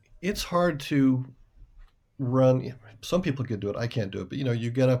it's hard to run. Some people can do it. I can't do it. But you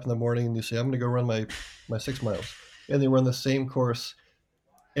get up in the morning and you say, I'm going to go run my 6 miles, and they run the same course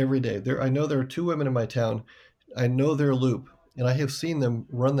every day. I know there are 2 women in my town. I know their loop, and I have seen them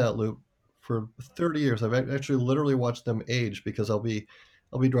run that loop for 30 years. I've actually literally watched them age, because I'll be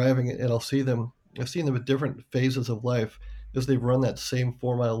driving and I've seen them at different phases of life as they've run that same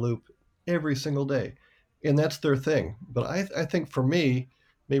 4 mile loop every single day, and that's their thing. But I think for me,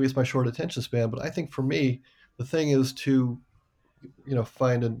 maybe it's my short attention span, but I think for me, the thing is to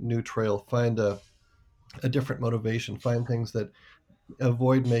find a new trail, find a different motivation, find things that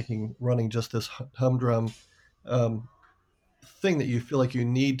avoid making running just this humdrum thing that you feel like you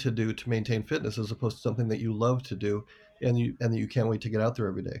need to do to maintain fitness, as opposed to something that you love to do and that you can't wait to get out there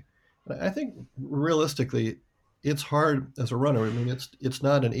every day. And I think realistically, it's hard as a runner. I mean, it's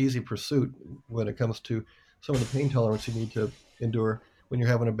not an easy pursuit when it comes to some of the pain tolerance you need to endure when you're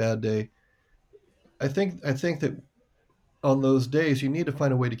having a bad day. I think that on those days, you need to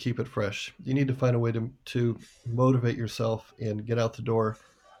find a way to keep it fresh. You need to find a way to motivate yourself and get out the door.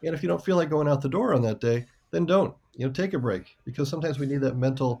 And if you don't feel like going out the door on that day, then don't. Take a break, because sometimes we need that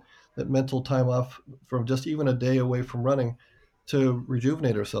mental time off from just even a day away from running to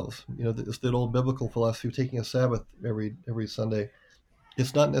rejuvenate ourselves. It's that old biblical philosophy of taking a Sabbath every Sunday.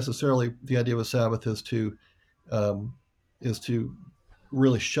 It's not necessarily the idea of a Sabbath is to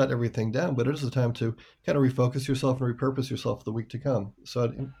really shut everything down, but it is a time to kind of refocus yourself and repurpose yourself for the week to come.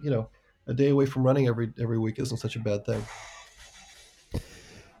 So, a day away from running every week isn't such a bad thing.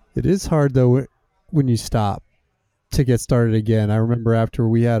 It is hard though when you stop to get started again. I remember after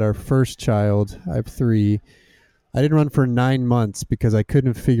we had our first child, I have three, I didn't run for 9 months because I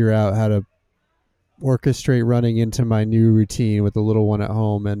couldn't figure out how to orchestrate running into my new routine with the little one at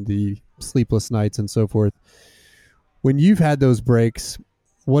home and the sleepless nights and so forth. When you've had those breaks,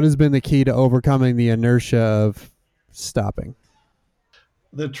 what has been the key to overcoming the inertia of stopping?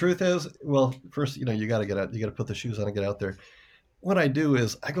 The truth is, well, first, you got to get out. You got to put the shoes on and get out there. What I do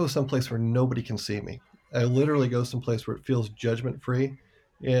is I go someplace where nobody can see me. I literally go someplace where it feels judgment free,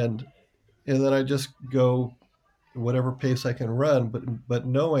 and then I just go whatever pace I can run, but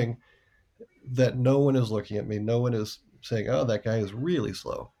knowing that no one is looking at me, no one is saying, "Oh, that guy is really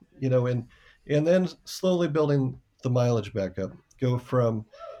slow," and then slowly building the mileage back up. Go from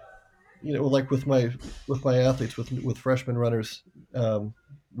like with my athletes, with freshman runners, um,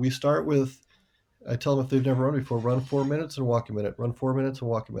 we start with, I tell them, if they've never run before, run 4 minutes and walk a minute, run 4 minutes and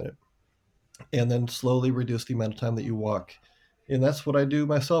walk a minute, and then slowly reduce the amount of time that you walk. And that's what I do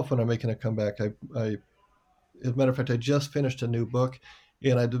myself when I'm making a comeback. As a matter of fact, I just finished a new book,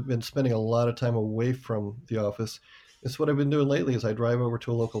 and I've been spending a lot of time away from the office. It's what I've been doing lately. Is I drive over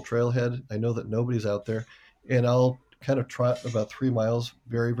to a local trailhead. I know that nobody's out there, and I'll kind of trot about 3 miles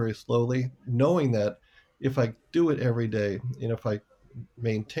very, very slowly, knowing that if I do it every day and if I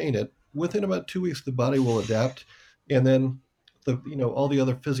maintain it, within about 2 weeks, the body will adapt, and then all the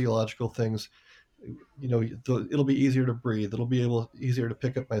other physiological things, it'll be easier to breathe. It'll be easier to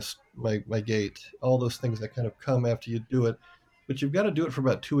pick up my gait. All those things that kind of come after you do it, but you've got to do it for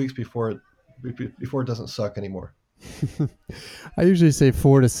about 2 weeks before it doesn't suck anymore. I usually say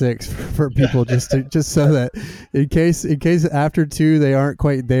 4 to 6 for people just so that in case after 2 they aren't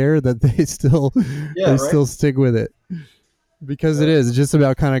quite there, that they still Yeah, right. still stick with it, because Right. it's just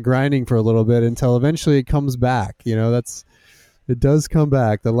about kind of grinding for a little bit until eventually it comes back. It does come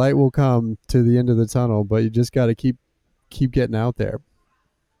back. The light will come to the end of the tunnel, but you just got to keep getting out there.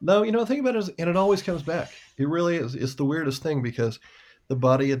 No, think about it, and it always comes back. It really is. It's the weirdest thing because the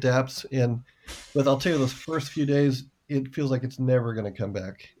body adapts, but I'll tell you, those first few days, it feels like it's never going to come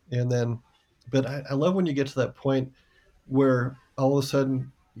back. But I love when you get to that point where all of a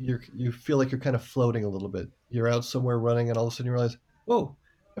sudden you feel like you're kind of floating a little bit. You're out somewhere running, and all of a sudden you realize, whoa,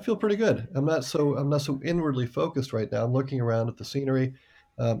 I feel pretty good. I'm not so inwardly focused right now. I'm looking around at the scenery.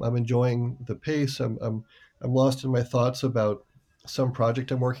 I'm enjoying the pace. I'm lost in my thoughts about some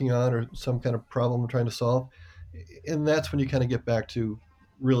project I'm working on or some kind of problem I'm trying to solve. And that's when you kind of get back to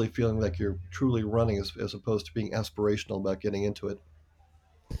really feeling like you're truly running, as opposed to being aspirational about getting into it.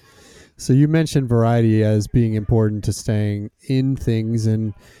 So you mentioned variety as being important to staying in things,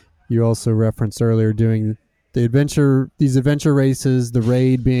 and you also referenced earlier doing these adventure races, the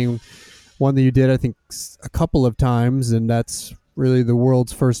raid being one that you did, I think, a couple of times, and that's really the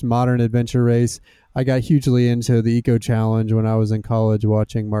world's first modern adventure race. I got hugely into the Eco Challenge when I was in college,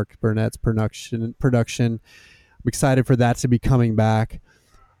 watching Mark Burnett's production. I'm excited for that to be coming back.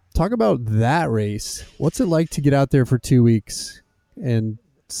 Talk about that race. What's it like to get out there for 2 weeks and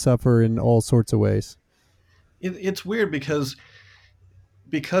suffer in all sorts of ways? It's weird because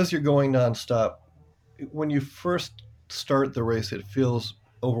you're going nonstop. When you first start the race, it feels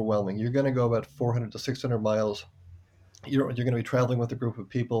overwhelming. You're going to go about 400 to 600 miles. You're going to be traveling with a group of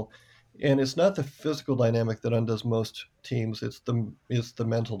people, and it's not the physical dynamic that undoes most teams. It's the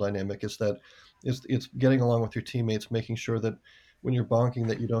mental dynamic. It's getting along with your teammates, making sure that when you're bonking,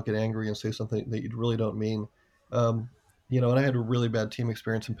 that you don't get angry and say something that you really don't mean. Um, and I had a really bad team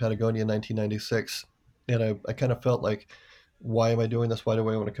experience in Patagonia in 1996, and I kind of felt like, why am I doing this? Why do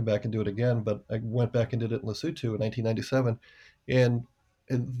I want to come back and do it again? But I went back and did it in Lesotho in 1997, and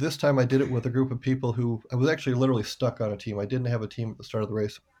this time I did it with a group of people who I was actually literally stuck on a team. I didn't have a team at the start of the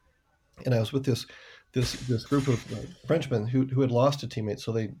race, and I was with this group of Frenchmen who had lost a teammate,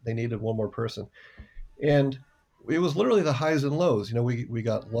 so they needed one more person. And it was literally the highs and lows. We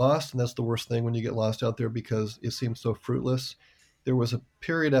got lost, and that's the worst thing when you get lost out there because it seems so fruitless. There was a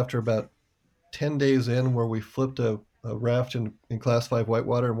period after about 10 days in where we flipped a raft in Class 5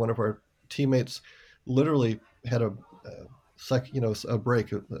 whitewater, and one of our teammates literally had a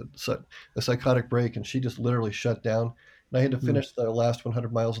break, a psychotic break, and she just literally shut down. And I had to Hmm. finish the last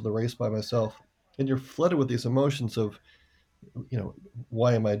 100 miles of the race by myself. And you're flooded with these emotions of,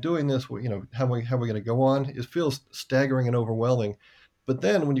 why am I doing this? How are we going to go on? It feels staggering and overwhelming. But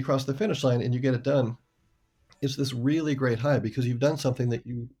then when you cross the finish line and you get it done, it's this really great high because you've done something that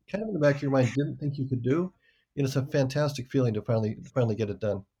you kind of in the back of your mind didn't think you could do. And it's a fantastic feeling to finally get it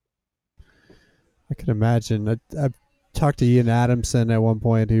done. I can imagine. I've talked to Ian Adamson at one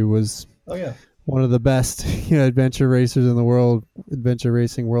point, who was Oh yeah. one of the best adventure racers in the world, adventure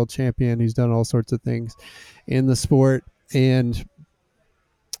racing world champion. He's done all sorts of things in the sport, and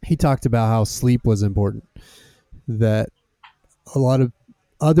he talked about how sleep was important, that a lot of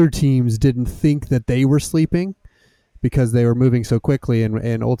other teams didn't think that they were sleeping because they were moving so quickly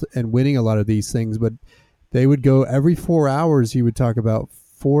and winning a lot of these things, but they would go every 4 hours. He would talk about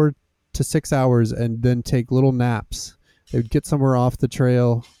 4 to 6 hours and then take little naps. They would get somewhere off the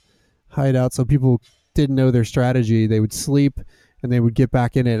trail, hide out so people didn't know their strategy. They would sleep and they would get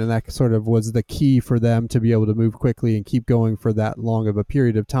back in it, and that sort of was the key for them to be able to move quickly and keep going for that long of a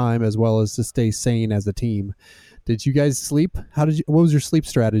period of time, as well as to stay sane as a team. Did you guys sleep? What was your sleep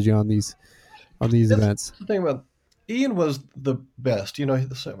strategy on these events? The thing about Ian was the best. I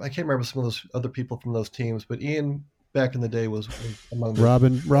can't remember some of those other people from those teams, but Ian back in the day was among the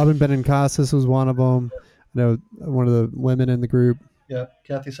Robin Benincassis was one of them. I know one of the women in the group. Yeah,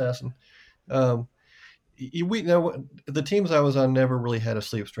 Kathy Sasson. The teams I was on never really had a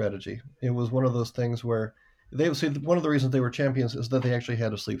sleep strategy. It was one of those things where one of the reasons they were champions is that they actually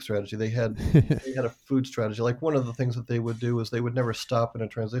had a sleep strategy. They had a food strategy. Like, one of the things that they would do is they would never stop in a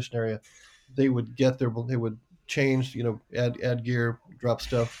transition area. They would they would change, add gear, drop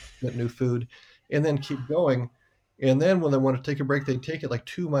stuff, get new food, and then keep going. And then when they want to take a break, they'd take it like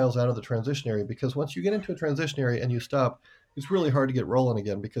 2 miles out of the transition area, because once you get into a transition area and you stop, it's really hard to get rolling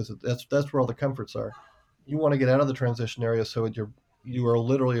again, because that's where all the comforts are. You want to get out of the transition area so you are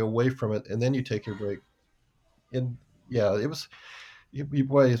literally away from it, and then you take your break. And yeah, it was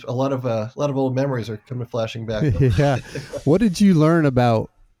boy, a lot of old memories are coming flashing back. Yeah. What did you learn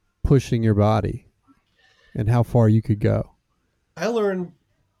about pushing your body and how far you could go? I learned,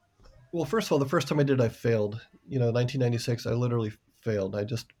 well, first of all, the first time I did, I failed. 1996, I literally failed. I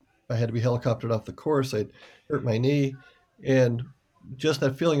had to be helicoptered off the course. I'd hurt my knee, and just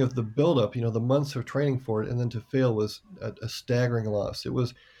that feeling of the buildup, the months of training for it, and then to fail was a staggering loss. It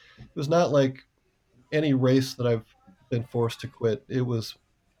was not like any race that I've been forced to quit.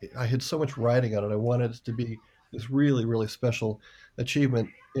 I had so much riding on it. I wanted it to be this really, really special achievement.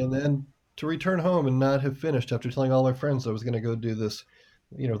 And then to return home and not have finished after telling all my friends I was going to go do this,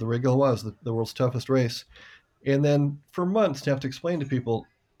 the Rig was the world's toughest race. And then for months to have to explain to people,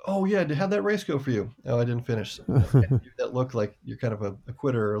 oh yeah, how'd that race go for you? Oh, I didn't finish. That look like you're kind of a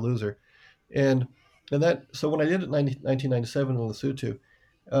quitter or a loser. And so when I did it in 1997 in Lesotho,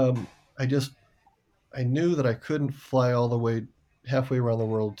 um, I just I knew that I couldn't fly all the way halfway around the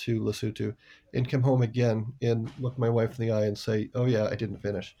world to Lesotho and come home again and look my wife in the eye and say, "Oh yeah, I didn't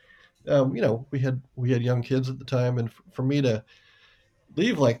finish." We had young kids at the time, and for me to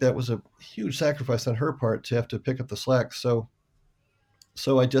leave like that was a huge sacrifice on her part to have to pick up the slack. So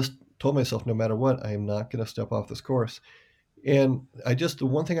I just told myself, no matter what, I am not going to step off this course. And the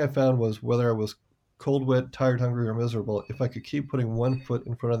one thing I found was, whether I was cold, wet, tired, hungry, or miserable, if I could keep putting one foot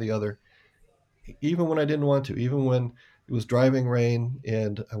in front of the other, even when I didn't want to, even when it was driving rain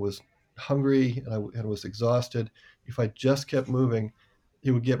and I was hungry and I was exhausted, if I just kept moving,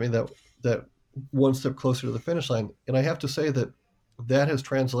 it would get me that one step closer to the finish line. And I have to say that has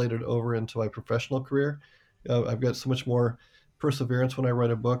translated over into my professional career. I've got so much more perseverance when I write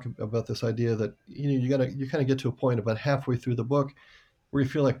a book about this idea that you kind of get to a point about halfway through the book where you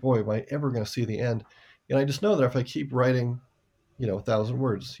feel like, boy, am I ever going to see the end? And I just know that if I keep writing 1,000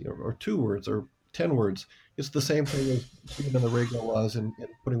 words, or 2 words or 10 words, it's the same thing as being in the regular laws and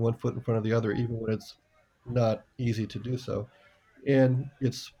putting one foot in front of the other, even when it's not easy to do so. And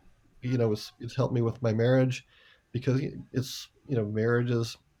it's helped me with my marriage, because marriage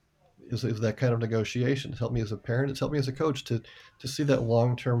is that kind of negotiation. It's helped me as a parent. It's helped me as a coach to see that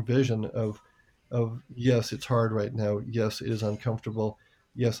long-term vision of yes, it's hard right now. Yes, it is uncomfortable.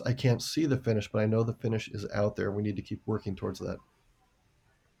 Yes, I can't see the finish, but I know the finish is out there. We need to keep working towards that.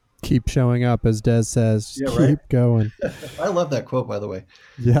 Keep showing up, as Des says. Just keep going. I love that quote, by the way.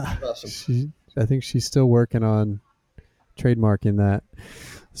 Yeah. Awesome. I think she's still working on trademarking that.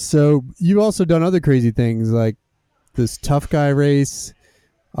 So you've also done other crazy things, like this tough guy race,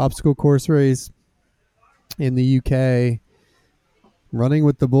 obstacle course race in the UK, running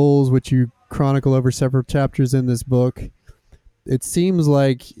with the bulls, which you chronicle over several chapters in this book. It seems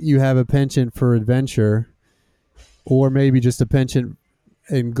like you have a penchant for adventure, or maybe just a penchant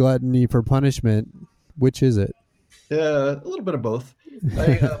and gluttony for punishment. Which is it? Yeah, a little bit of both.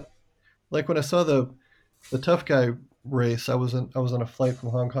 Like when I saw the tough guy race, I was on a flight from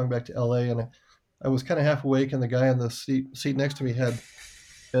Hong Kong back to LA, and I was kind of half awake, and the guy in the seat next to me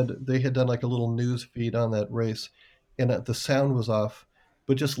they had done like a little news feed on that race, and the sound was off.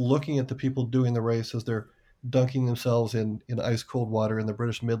 But just looking at the people doing the race as they're dunking themselves in ice cold water in the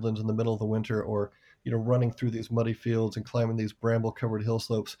British Midlands in the middle of the winter, or running through these muddy fields and climbing these bramble covered hill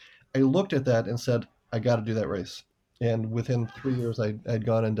slopes. I looked at that and said, I got to do that race. And within 3 years, I'd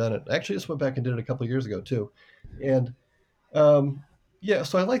gone and done it. I actually just went back and did it a couple of years ago too. And um, yeah,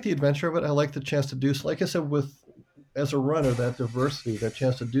 so I like the adventure of it. I like the chance to do, like I said, with as a runner, that diversity, that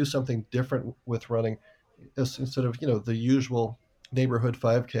chance to do something different with running, instead of the usual neighborhood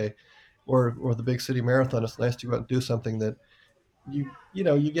 5K or the big city marathon. It's nice to go out and do something that you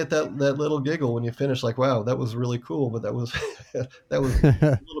get that little giggle when you finish, like, wow, that was really cool, but that was that was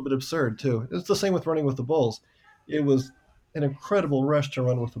a little bit absurd too. It's the same with running with the bulls. It was an incredible rush to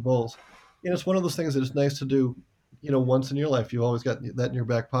run with the bulls, and it's one of those things that is nice to do, once in your life. You've always got that in your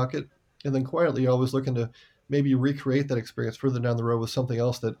back pocket, and then quietly you're always looking to maybe recreate that experience further down the road with something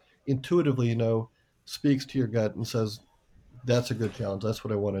else that intuitively speaks to your gut and says, that's a good challenge, that's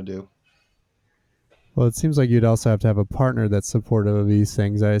what I want to do. Well, it seems like you'd also have to have a partner that's supportive of these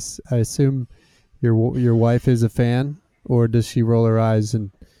things. I assume your wife is a fan, or does she roll her eyes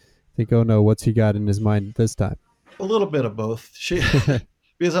and think, "Oh no, what's he got in his mind this time?" A little bit of both. She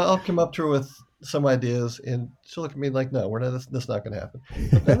because I'll come up to her with some ideas, and she'll look at me like, "No, we're not. This is not going to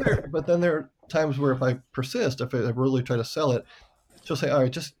happen." But then there are times where if I persist, if I really try to sell it, she'll say, "All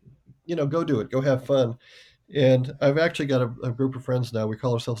right, just go do it, go have fun." And I've actually got a group of friends now. We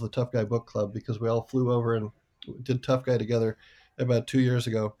call ourselves the Tough Guy Book Club because we all flew over and did Tough Guy together about 2 years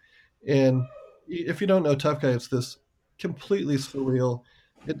ago. And if you don't know Tough Guy, it's this completely surreal.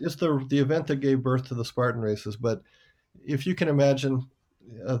 It's the event that gave birth to the Spartan races. But if you can imagine,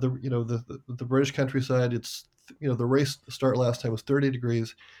 the British countryside, it's the race start last time was 30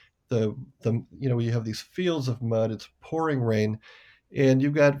 degrees. The you have these fields of mud. It's pouring rain, and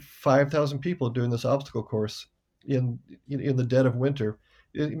you've got 5,000 people doing this obstacle course in the dead of winter.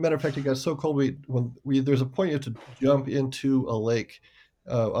 Matter of fact, it got so cold there's a point you have to jump into a lake,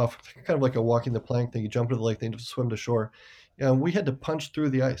 off kind of like a walking the plank thing. You jump into the lake, then you have to swim to shore, and we had to punch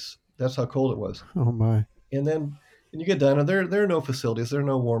through the ice. That's how cold it was. Oh my! And then when you get done, and there are no facilities, there are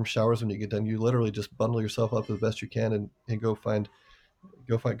no warm showers when you get done. You literally just bundle yourself up as best you can and go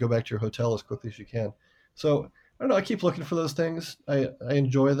back to your hotel as quickly as you can. So I don't know. I keep looking for those things. I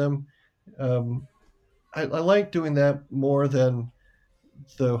enjoy them. Um, I like doing that more than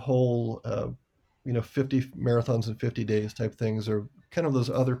the whole 50 marathons in 50 days type things, or kind of those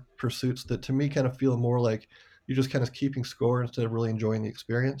other pursuits that to me kind of feel more like you're just kind of keeping score instead of really enjoying the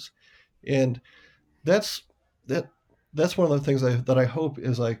experience. And that's that that's one of the things that I hope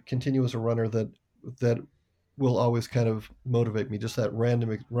as I continue as a runner, that will always kind of motivate me, just that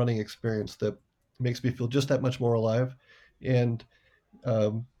random running experience that makes me feel just that much more alive, and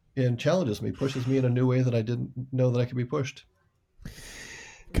um, and challenges me, pushes me in a new way that I didn't know that I could be pushed.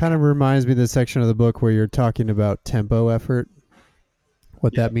 Kind of reminds me of the section of the book where you're talking about tempo effort,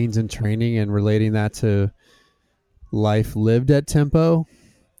 what Yeah, that means in training, and relating that to life lived at tempo.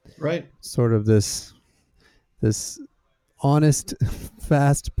 right. Sort of this honest,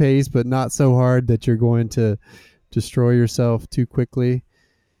 fast pace, but not so hard that you're going to destroy yourself too quickly.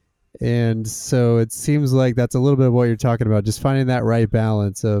 And so it seems like that's a little bit of what you're talking about, just finding that right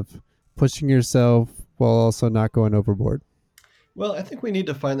balance of pushing yourself while also not going overboard. Well, I think we need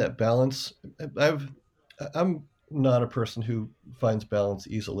to find that balance. I've I'm not a person who finds balance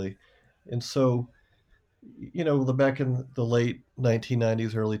easily, and so the back in the late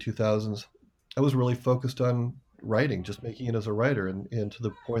 1990s, early 2000s, I was really focused on writing, just making it as a writer, and to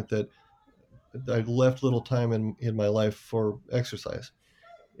the point that I left little time in my life for exercise.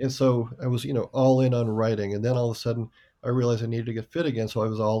 And so I was, all in on writing. And then all of a sudden I realized I needed to get fit again. So I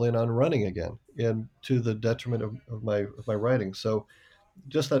was all in on running again, and to the detriment of my writing. So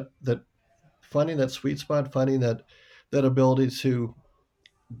just that finding that sweet spot, finding that ability to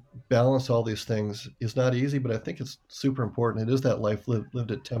balance all these things is not easy, but I think it's super important. It is that life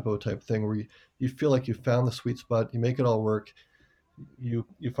lived at tempo type thing where you feel like you found the sweet spot, you make it all work, you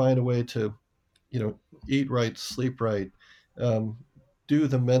find a way to, eat right, sleep right, um, do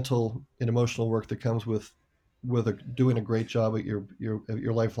the mental and emotional work that comes with doing a great job at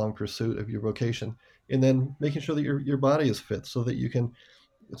your lifelong pursuit of your vocation, and then making sure that your body is fit so that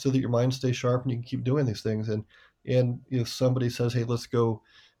your mind stays sharp and you can keep doing these things. And if somebody says, "Hey, let's go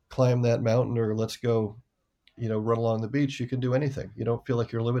climb that mountain," or "Let's go, run along the beach," you can do anything. You don't feel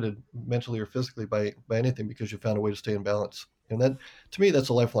like you're limited mentally or physically by anything because you found a way to stay in balance. And that, to me, that's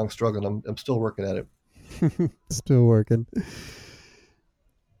a lifelong struggle. And I'm still working at it. Still working.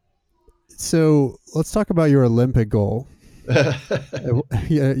 So let's talk about your Olympic goal. Yeah,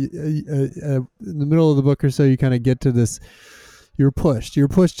 in the middle of the book or so, you kind of get to this. You're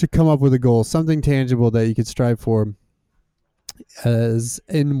pushed to come up with a goal, something tangible that you could strive for as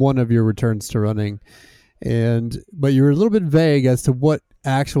in one of your returns to running. But you were a little bit vague as to what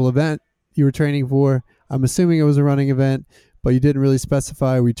actual event you were training for. I'm assuming it was a running event, but you didn't really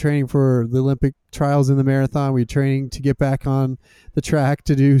specify. Were you training for the Olympic trials in the marathon? Were you training to get back on the track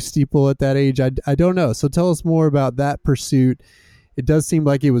to do steeple at that age? I don't know. So tell us more about that pursuit. It does seem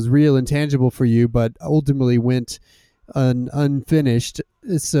like it was real and tangible for you, but ultimately went unfinished.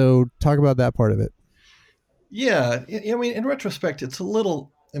 So talk about that part of it. Yeah, I mean, in retrospect, it's a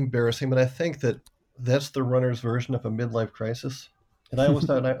little embarrassing, but I think that that's the runner's version of a midlife crisis. And I always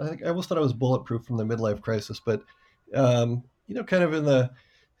thought I always thought I was bulletproof from the midlife crisis, but kind of in the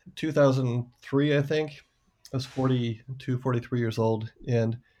 2003, I think I was 42, 43 years old,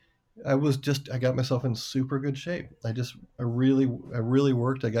 and I got myself in super good shape. I really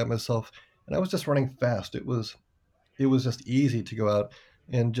worked. I got myself, and I was just running fast. It was just easy to go out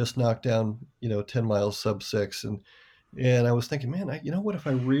and just knock down 10 miles sub 6. And I was thinking, man, you know what, if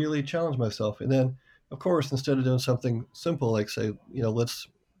I really challenge myself? And then of course, instead of doing something simple like, say, let's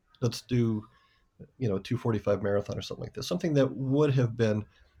do 2:45 marathon or something like this, something that would have been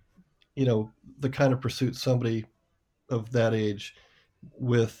the kind of pursuit somebody of that age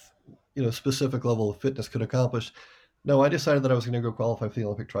with specific level of fitness could accomplish. No, I decided that I was going to go qualify for the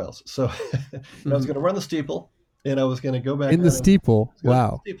Olympic trials. So I was going to run the steeple, and I was going to go back in the steeple.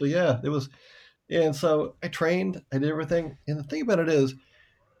 Wow. Steeple, yeah, it was. And so I trained, I did everything. And the thing about it is,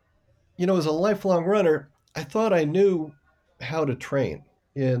 as a lifelong runner, I thought I knew how to train,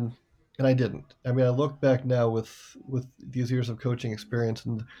 and I didn't. I mean, I look back now with these years of coaching experience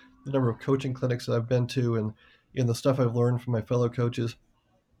and the number of coaching clinics that I've been to, and the stuff I've learned from my fellow coaches.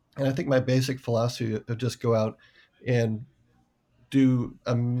 And I think my basic philosophy of just go out and do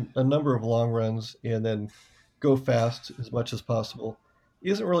a number of long runs and then go fast as much as possible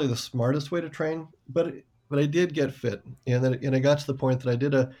isn't really the smartest way to train, but I did get fit, and I got to the point that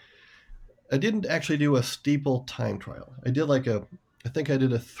I didn't actually do a steeple time trial. I think I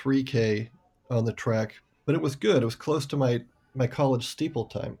did a 3K on the track, but it was good. It was close to my college steeple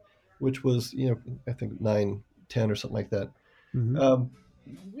time, which was I think 9:10 or something like that. Mm-hmm.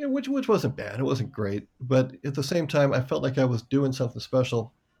 Which wasn't bad. It wasn't great, but at the same time, I felt like I was doing something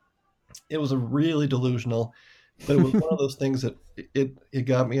special. It was a really delusional, but it was one of those things that it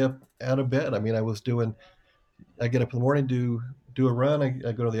got me up out of bed. I mean, I get up in the morning, do a run.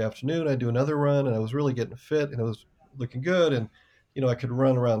 I go to the afternoon, I do another run, and I was really getting fit, and it was looking good. And I could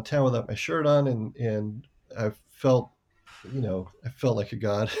run around town without my shirt on, and I felt I felt like a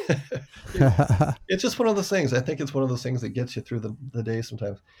god. It's just one of those things. I think it's one of those things that gets you through the day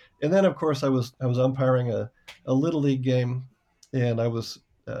sometimes. And then of course I was umpiring a little league game, and I was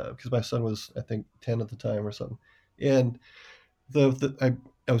because my son was, I think, 10 at the time or something, and I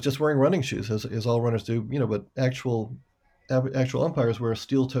was just wearing running shoes, as all runners do, but actual umpires wear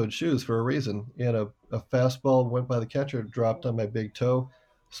steel-toed shoes for a reason. And a fastball went by the catcher, dropped on my big toe,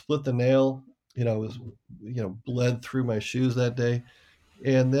 split the nail. Was bled through my shoes that day.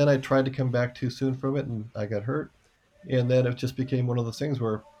 And then I tried to come back too soon from it, and I got hurt. And then it just became one of those things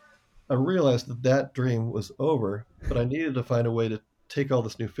where I realized that dream was over, but I needed to find a way to take all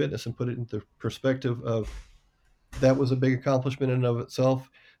this new fitness and put it into perspective of that was a big accomplishment in and of itself.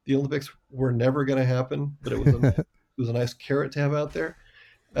 The Olympics were never going to happen, but it was a nice carrot to have out there.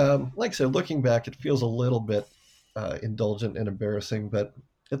 Like I said, looking back, it feels a little bit indulgent and embarrassing, but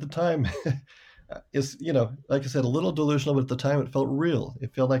at the time, it's, like I said, a little delusional, but at the time it felt real.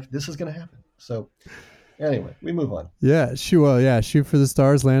 It felt like this is going to happen. So anyway, we move on. Yeah, shoot for the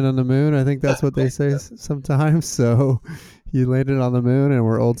stars, land on the moon. I think that's what they say sometimes. So you landed on the moon and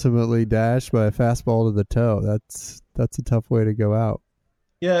were ultimately dashed by a fastball to the toe. That's a tough way to go out.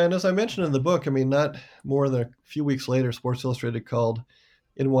 Yeah, and as I mentioned in the book, I mean, not more than a few weeks later, Sports Illustrated called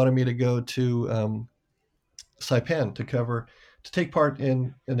and wanted me to go to Saipan to take part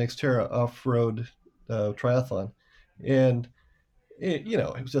in an Xterra off-road triathlon. And it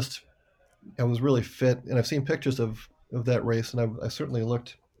was just, I was really fit, and I've seen pictures of that race, and I certainly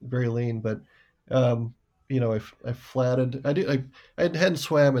looked very lean, but I flatted. I hadn't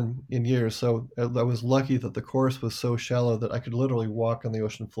swam in years, so I was lucky that the course was so shallow that I could literally walk on the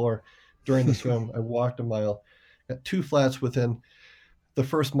ocean floor during the swim. I walked a mile, got two flats within the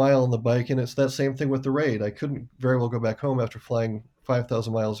first mile on the bike, and it's that same thing with the raid. I couldn't very well go back home after flying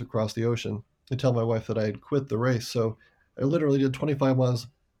 5,000 miles across the ocean and tell my wife that I had quit the race. So I literally did 25 miles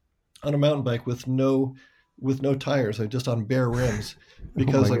on a mountain bike with no tires, just on bare rims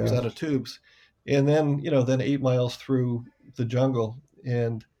because I was out of tubes. And then, then 8 miles through the jungle.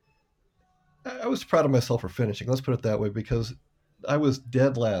 And I was proud of myself for finishing. Let's put it that way, because I was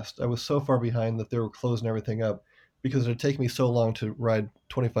dead last. I was so far behind that they were closing everything up because it had taken me so long to ride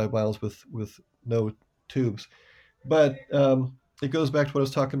 25 miles with no tubes. But it goes back to what I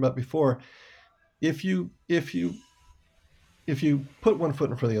was talking about before. If you put one foot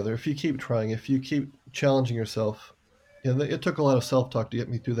in front of the other, if you keep trying, if you keep challenging yourself, and it took a lot of self-talk to get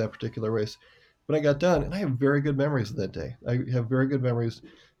me through that particular race. But I got done, and I have very good memories of that day. I have very good memories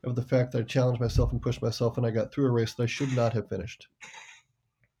of the fact that I challenged myself and pushed myself, and I got through a race that I should not have finished.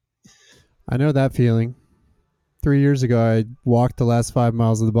 I know that feeling. 3 years ago, I walked the last 5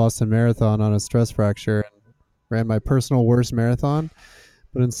 miles of the Boston Marathon on a stress fracture and ran my personal worst marathon.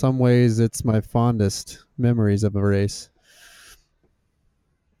 But in some ways, it's my fondest memories of a race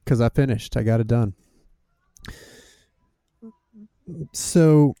because I finished. I got it done.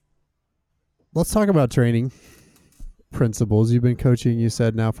 So let's talk about training principles. You've been coaching, you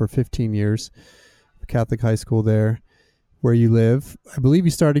said, now for 15 years, Catholic high school there where you live. I believe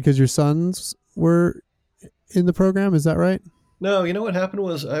you started because your sons were in the program. Is that right? No, you know what happened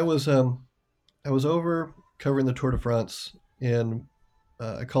was I was over covering the Tour de France, and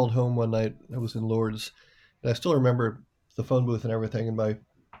I called home one night. I was in Lourdes, and I still remember the phone booth and everything. And my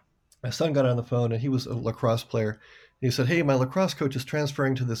son got on the phone, and he was a lacrosse player. And he said, "Hey, my lacrosse coach is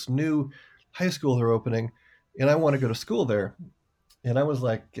transferring to this new high school they're opening, and I want to go to school there." And I was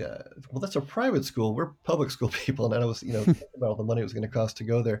like, "Well, that's a private school. We're public school people." And I was, thinking about all the money it was going to cost to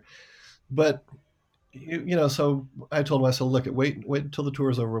go there. But so I told him, I said, "Look, wait until the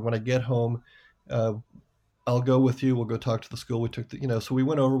tour is over. When I get home, uh, I'll go with you. We'll go talk to the school." We took so we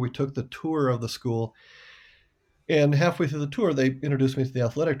went over. We took the tour of the school, and halfway through the tour, they introduced me to the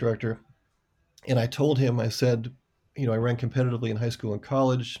athletic director. And I told him, I said, I ran competitively in high school and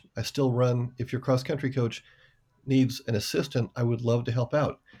college. I still run. If your cross country coach needs an assistant, I would love to help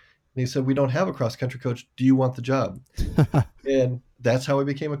out. And he said, "We don't have a cross country coach. Do you want the job?" And that's how I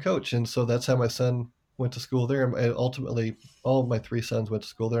became a coach. And so that's how my son went to school there. And ultimately, all of my three sons went to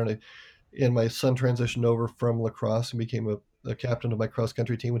school there. And my son transitioned over from lacrosse and became a captain of my cross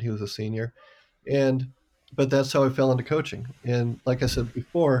country team when he was a senior. But that's how I fell into coaching. And like I said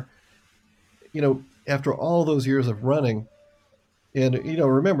before, after all those years of running, and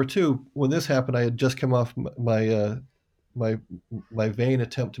remember too, when this happened, I had just come off my my vain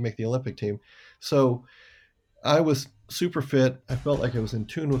attempt to make the Olympic team, so I was super fit. I felt like I was in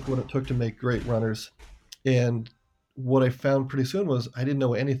tune with what it took to make great runners, and what I found pretty soon was I didn't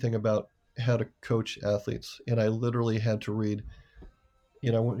know anything about how to coach athletes, and I literally had to read.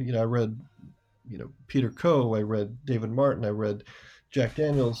 I read Peter Coe, I read David Martin, I read Jack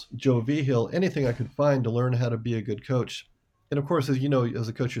Daniels, Joe Vigil, anything I could find to learn how to be a good coach. And of course, as you know, as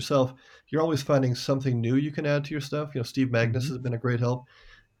a coach yourself, you're always finding something new you can add to your stuff. Steve Magnus Mhm. has been a great help,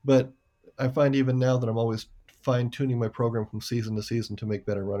 but I find even now that I'm always fine tuning my program from season to season to make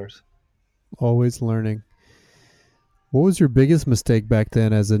better runners. Always learning. What was your biggest mistake back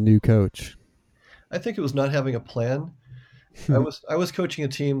then as a new coach? I think it was not having a plan. I was coaching a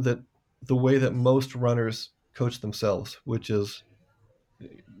team that the way that most runners coach themselves, which is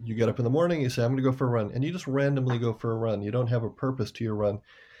you get up in the morning, you say, "I'm going to go for a run," and you just randomly go for a run. You don't have a purpose to your run.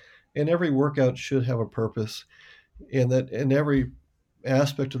 And every workout should have a purpose, and every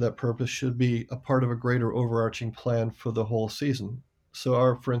aspect of that purpose should be a part of a greater overarching plan for the whole season.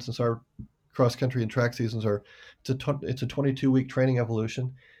 So for instance, our cross country and track seasons it's a 22-week training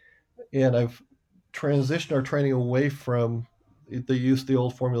evolution, and I've transitioned our training away from they use the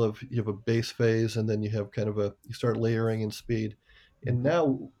old formula of you have a base phase and then you have kind of you start layering in speed, and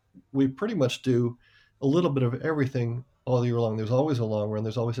now we pretty much do a little bit of everything all year long. There's always a long run,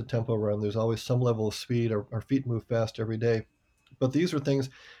 there's always a tempo run, there's always some level of speed. Our feet move fast every day, but these are things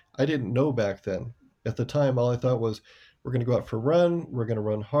I didn't know back then. At the time, all I thought was we're going to go out for a run, we're going to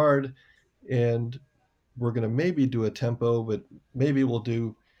run hard, and we're going to maybe do a tempo, but maybe we'll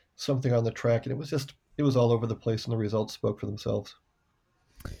do something on the track. And it was all over the place, and the results spoke for themselves.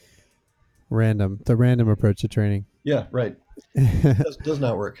 The random approach to training. Yeah, right. Does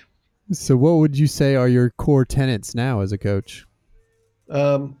not work. So, what would you say are your core tenets now as a coach?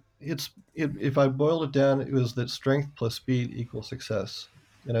 If I boiled it down, it was that strength plus speed equals success.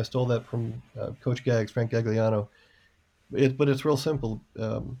 And I stole that from Coach Gags, Frank Gagliano. But it's real simple.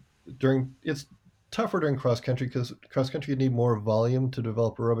 It's tougher during cross country because cross country you need more volume to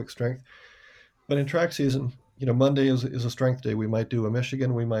develop aerobic strength. But in track season, Monday is a strength day. We might do a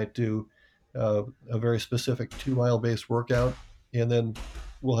Michigan, we might do a very specific 2 mile based workout, and then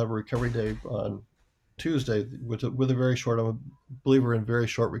we'll have a recovery day on Tuesday with a very short. I'm a believer in very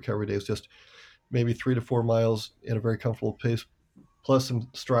short recovery days, just maybe 3 to 4 miles at a very comfortable pace, plus some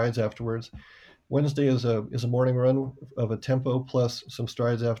strides afterwards. Wednesday is a morning run of a tempo plus some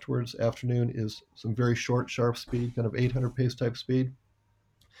strides afterwards. Afternoon is some very short, sharp speed, kind of 800 pace type speed.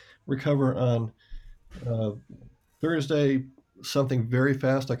 Recover on uh, Thursday, something very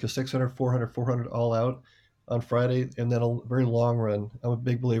fast, like a 600, 400, 400 all out on Friday, and then a very long run. I'm a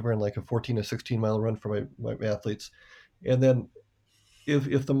big believer in like a 14 to 16 mile run for my athletes. And then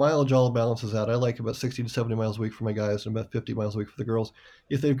if the mileage all balances out, I like about 60 to 70 miles a week for my guys and about 50 miles a week for the girls.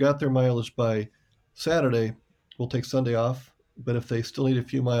 If they've got their mileage by Saturday, we'll take Sunday off. But if they still need a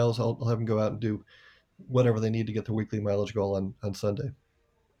few miles, I'll have them go out and do whatever they need to get their weekly mileage goal on Sunday.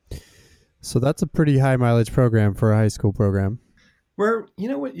 So that's a pretty high mileage program for a high school program. Where, you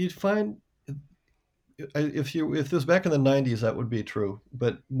know what, you'd find if this was back in the 90s, that would be true.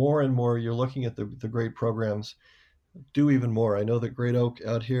 But more and more, you're looking at the great programs do even more. I know that Great Oak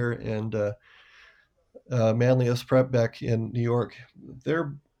out here and Manlius Prep back in New York,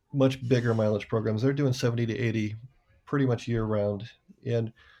 they're much bigger mileage programs. They're doing 70 to 80 pretty much year round.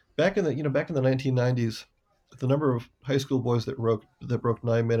 And back in the 1990s, the number of high school boys that broke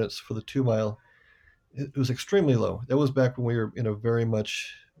 9 minutes for the 2 mile, it was extremely low. That was back when we were in a very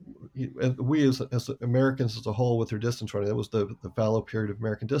much we as Americans as a whole with their distance running. That was the fallow period of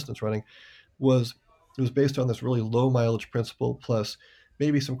American distance running. Was It was based on this really low mileage principle plus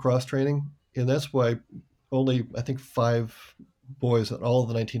maybe some cross training, and that's why only I think 5 boys in all of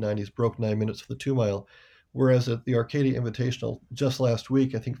the 1990s broke 9 minutes for the 2 mile, whereas at the Arcadia Invitational just last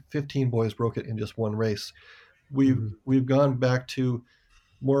week, I think 15 boys broke it in just one race. We've Mm-hmm. we've gone back to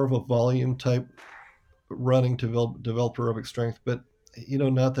more of a volume type running to develop aerobic strength, but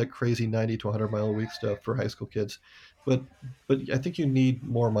not that crazy 90 to 100 mile a week stuff for high school kids. But I think you need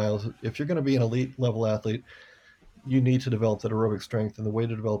more miles if you're going to be an elite level athlete. You need to develop that aerobic strength, and the way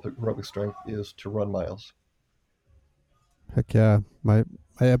to develop aerobic strength is to run miles. Heck yeah. My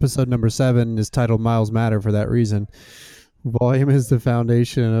episode number 7 is titled Miles Matter for that reason. Volume is the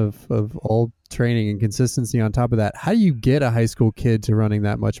foundation of all training and consistency on top of that. How do you get a high school kid to running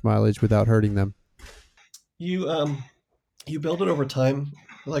that much mileage without hurting them? You build it over time.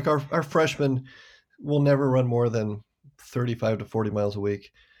 Like our freshmen will never run more than 35 to 40 miles a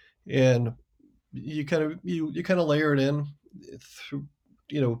week, and you kind of layer it in through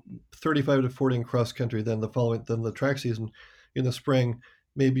 35 to 40 in cross country, then the track season in the spring,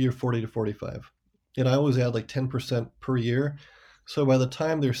 maybe you're 40 to 45. And I always add like 10% per year, so by the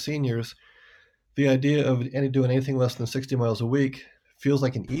time they're seniors, the idea of doing anything less than 60 miles a week feels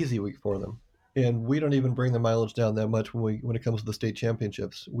like an easy week for them. And we don't even bring the mileage down that much when it comes to the state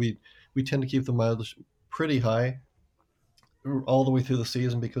championships. We tend to keep the mileage pretty high all the way through the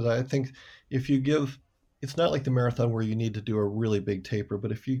season, because I think if you give, it's not like the marathon where you need to do a really big taper,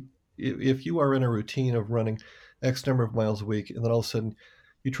 but if you are in a routine of running X number of miles a week, and then all of a sudden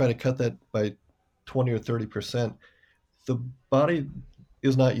you try to cut that by 20 or 30%, the body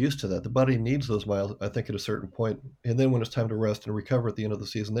is not used to that. The body needs those miles, I think, at a certain point, and then when it's time to rest and recover at the end of the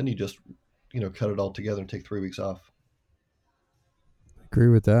season, then you just cut it all together and take 3 weeks off. Agree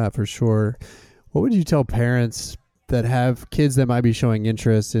with that for sure. What would you tell parents that have kids that might be showing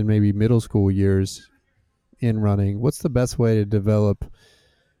interest in maybe middle school years in running? What's the best way to develop,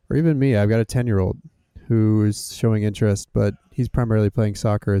 or even me, I've got a 10-year-old who is showing interest, but he's primarily playing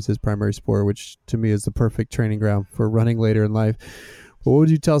soccer as his primary sport, which to me is the perfect training ground for running later in life. What would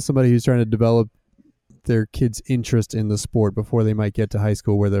you tell somebody who's trying to develop their kid's interest in the sport before they might get to high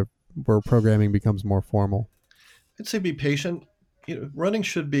school where programming becomes more formal? I'd say be patient. Running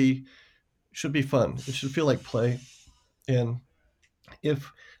should be fun. It should feel like play. And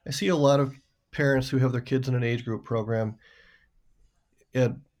if I see a lot of parents who have their kids in an age group program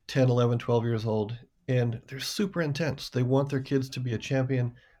at 10, 11, 12 years old, and they're super intense. They want their kids to be a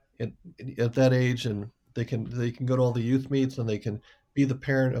champion at, at that age, and they can go to all the youth meets, and they can be the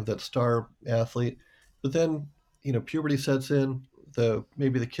parent of that star athlete. But then, puberty sets in.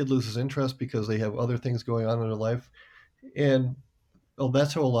 Maybe the kid loses interest because they have other things going on in their life. And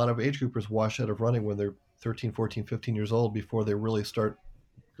that's how a lot of age groupers wash out of running when they're 13, 14, 15 years old, before they really start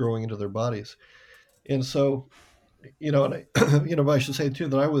growing into their bodies. And so, and but I should say too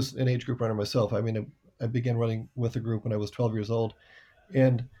that I was an age group runner myself. I mean, I began running with a group when I was 12 years old,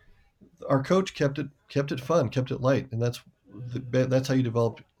 and our coach kept it fun, kept it light, and that's how you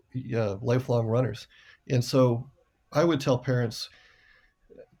develop lifelong runners. And so, I would tell parents,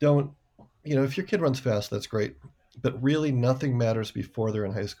 don't if your kid runs fast, that's great, but really nothing matters before they're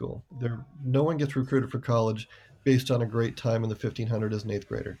in high school. No one gets recruited for college based on a great time in the 1500 as an eighth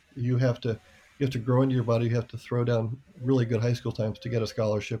grader. You have to grow into your body. You have to throw down really good high school times to get a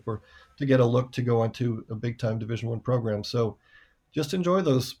scholarship or to get a look to go into a big time Division I program. So just enjoy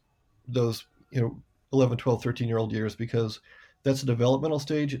those 11, 12, 13-year-old years, because that's a developmental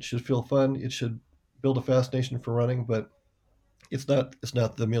stage. It should feel fun. It should build a fascination for running, but it's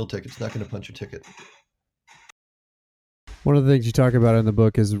not the meal ticket. It's not going to punch your ticket. One of the things you talk about in the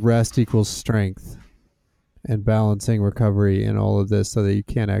book is rest equals strength and balancing recovery and all of this so that you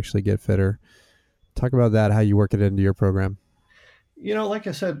can actually get fitter. Talk about that, how you work it into your program. Like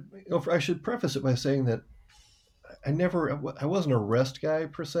I said, I should preface it by saying that I wasn't a rest guy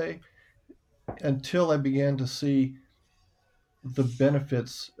per se until I began to see the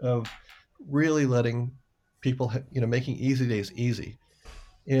benefits of really letting people, making easy days easy,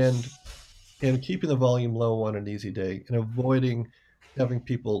 and keeping the volume low on an easy day, and avoiding having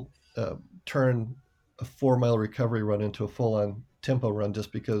people turn a 4 mile recovery run into a full on tempo run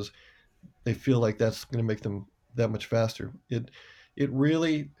just because they feel like that's going to make them that much faster. It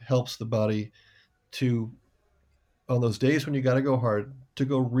really helps the body to, on those days when you got to go hard, to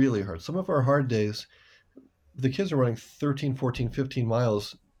go really hard. Some of our hard days, the kids are running 13, 14, 15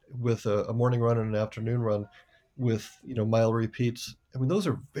 miles with a morning run and an afternoon run with, mile repeats. I mean, those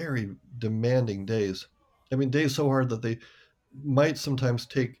are very demanding days. I mean, days so hard that they might sometimes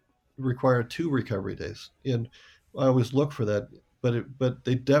require 2 recovery days. And I always look for that, but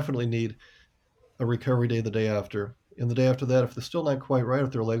they definitely need a recovery day the day after. And the day after that, if they're still not quite right,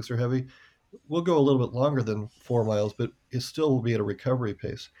 if their legs are heavy, we'll go a little bit longer than 4 miles, but it still will be at a recovery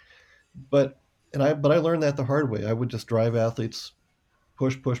pace. But I learned that the hard way. I would just drive athletes,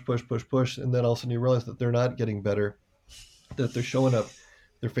 push, push, push, push, push, and then all of a sudden you realize that they're not getting better, that they're showing up,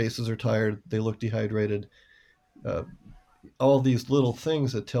 their faces are tired, they look dehydrated. Uh, all these little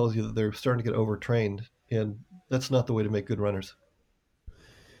things that tells you that they're starting to get overtrained, and that's not the way to make good runners.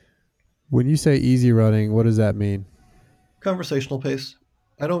 When you say easy running, what does that mean? Conversational pace.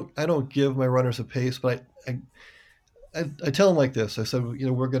 I don't give my runners a pace, but I tell them like this. I said,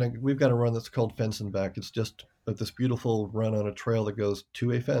 we've got a run that's called Fence and Back. It's just this beautiful run on a trail that goes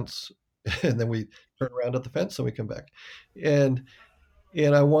to a fence, and then we turn around at the fence and we come back, and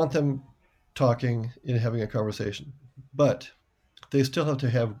I want them talking and having a conversation, but they still have to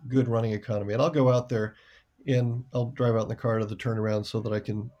have good running economy. And I'll go out there and I'll drive out in the car to the turnaround so that I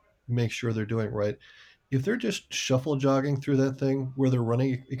can make sure they're doing it right. If they're just shuffle jogging through that thing where their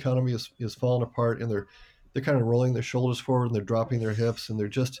running economy is falling apart, and they're kind of rolling their shoulders forward and they're dropping their hips, and they're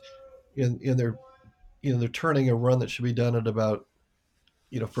just in their they're turning a run that should be done at about,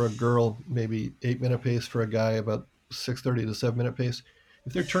 for a girl maybe 8 minute pace, for a guy about 6:30 to 7 minute pace.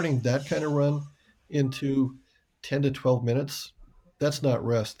 If they're turning that kind of run into 10 to 12 minutes, that's not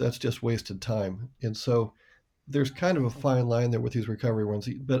rest, that's just wasted time. And so there's kind of a fine line there with these recovery runs.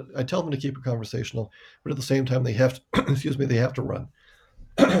 But I tell them to keep it conversational, but at the same time they have to excuse me, they have to run.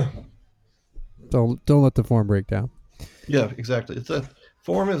 Don't let the form break down. Yeah, exactly. It's a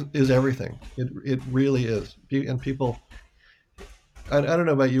form is everything. It really is. And people, I don't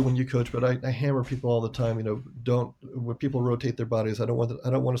know about you when you coach, but I hammer people all the time. Don't, when people rotate their bodies, I don't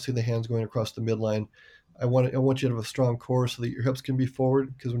want to see the hands going across the midline. I want you to have a strong core so that your hips can be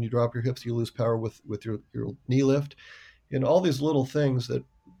forward, because when you drop your hips, you lose power with your knee lift, and all these little things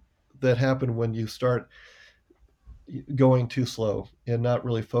that happen when you start going too slow and not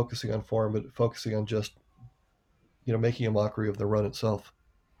really focusing on form, but focusing on just making a mockery of the run itself.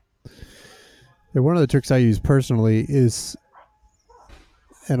 And one of the tricks I use personally is,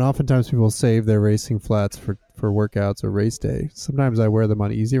 and oftentimes people save their racing flats for workouts or race day. Sometimes I wear them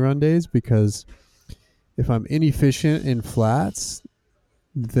on easy run days, because if I'm inefficient in flats,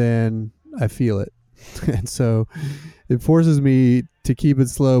 then I feel it. And so it forces me to keep it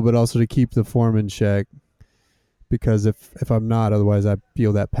slow, but also to keep the form in check, because if I'm not, otherwise I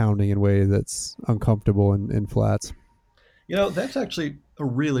feel that pounding in a way that's uncomfortable in flats. That's actually a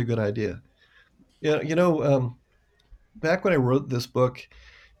really good idea. Yeah, back when I wrote this book,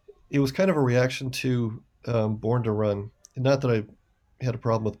 it was kind of a reaction to Born to Run. Not that I had a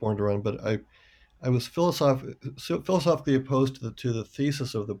problem with Born to Run, but I was philosophically opposed to the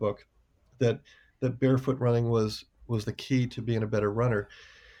thesis of the book, that barefoot running was the key to being a better runner.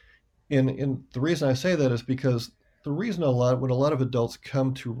 And the reason I say that is because the reason when a lot of adults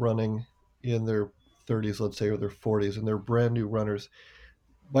come to running in their 30s, let's say, or their 40s, and they're brand new runners,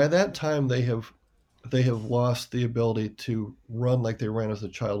 by that time they have lost the ability to run like they ran as a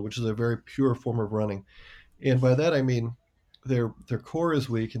child, which is a very pure form of running. And by that I mean their core is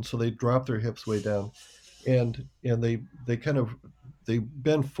weak, and so they drop their hips way down, and they kind of they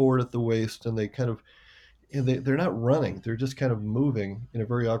bend forward at the waist, and they're not running, they're just kind of moving in a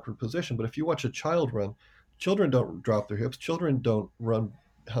very awkward position. But if you watch a child run, children don't drop their hips, children don't run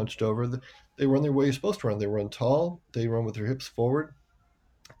hunched over. They run the way you're supposed to run. They run tall, they run with their hips forward,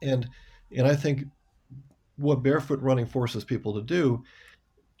 and And I think what barefoot running forces people to do,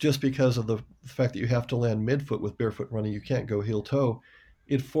 just because of the fact that you have to land midfoot with barefoot running, you can't go heel toe,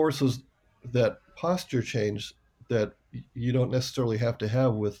 it forces that posture change that you don't necessarily have to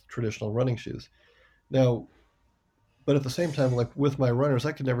have with traditional running shoes. Now, but at the same time, like with my runners,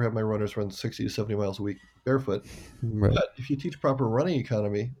 I could never have my runners run 60 to 70 miles a week barefoot. Right. But if you teach proper running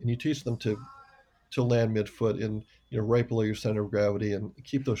economy and you teach them to land midfoot and right below your center of gravity and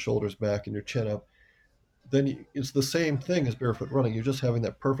keep those shoulders back and your chin up, then it's the same thing as barefoot running. You're just having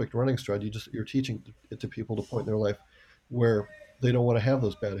that perfect running stride. You're teaching it to people to point in their life where they don't want to have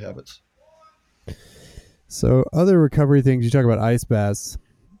those bad habits. So other recovery things, you talk about ice baths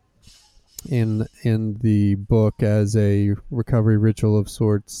in the book as a recovery ritual of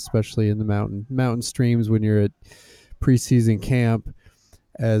sorts, especially in the mountain streams when you're at preseason camp,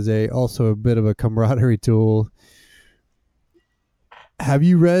 as a also a bit of a camaraderie tool. Have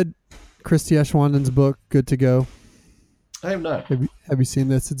you read Christy Ashwanden's book, Good to Go? I have not. Have you seen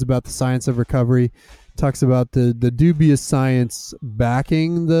this? It's about the science of recovery. It talks about the dubious science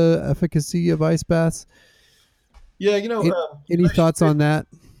backing the efficacy of ice baths. Yeah, Any thoughts on that?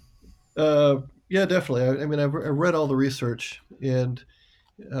 yeah, definitely. I mean, I've read all the research, and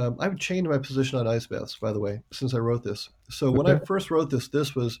I've changed my position on ice baths, by the way, since I wrote this. So when I Okay. first wrote this,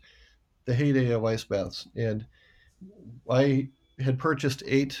 this was the heyday of ice baths, and I had purchased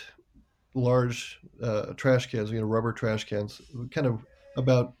 8 large trash cans, rubber trash cans, kind of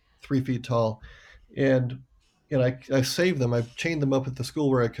about 3 feet tall, and I saved them. I chained them up at the school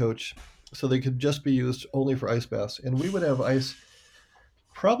where I coach, so they could just be used only for ice baths. And we would have ice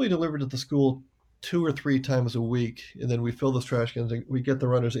probably delivered to the school 2 or 3 times a week, and then we fill those trash cans and we get the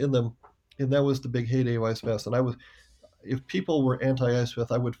runners in them. And that was the big heyday of ice baths. And if people were anti-ice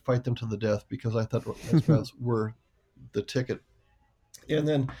bath, I would fight them to the death because I thought ice baths were the ticket. And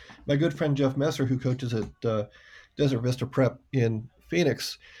then my good friend Jeff Messer, who coaches at Desert Vista Prep in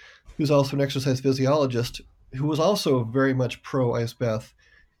Phoenix, who's also an exercise physiologist, who was also very much pro ice bath,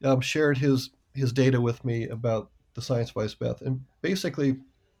 shared his data with me about the science of ice bath. And basically,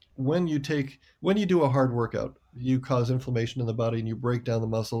 when you do a hard workout, you cause inflammation in the body and you break down the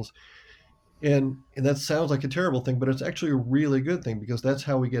muscles. And that sounds like a terrible thing, but it's actually a really good thing because that's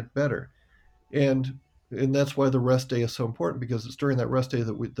how we get better. And and that's why the rest day is so important because it's during that rest day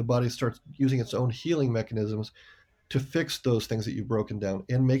that the body starts using its own healing mechanisms to fix those things that you've broken down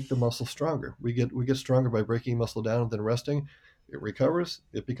and make the muscle stronger. We get stronger by breaking muscle down and then resting. It recovers,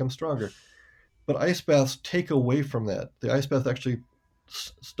 it becomes stronger. But ice baths take away from that. The ice bath actually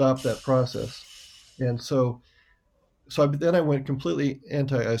stop that process. And then I went completely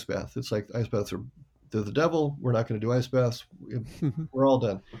anti ice bath. It's like ice baths are they're the devil. We're not going to do ice baths. We're all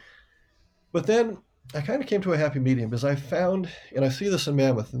done. But then I kind of came to a happy medium because I found, and I see this in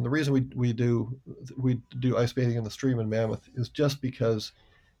Mammoth, and the reason we do ice bathing in the stream in Mammoth is just because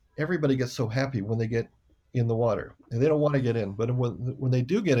everybody gets so happy when they get in the water, and they don't want to get in, but when they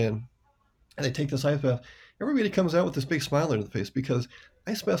do get in and they take this ice bath, everybody comes out with this big smile on their face because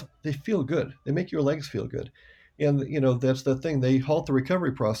ice baths they feel good, they make your legs feel good, and that's the thing. They halt the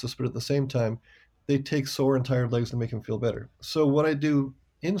recovery process, but at the same time, they take sore and tired legs and make them feel better. So what I do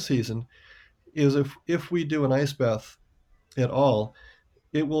in season is if we do an ice bath at all,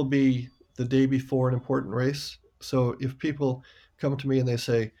 it will be the day before an important race. So if people come to me and they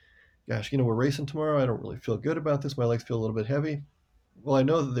say, "Gosh, we're racing tomorrow. I don't really feel good about this. My legs feel a little bit heavy." Well, I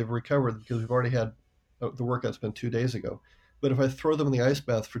know that they've recovered because we've already had the workout's been 2 days ago. But if I throw them in the ice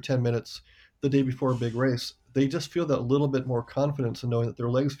bath for 10 minutes the day before a big race, they just feel that little bit more confidence in knowing that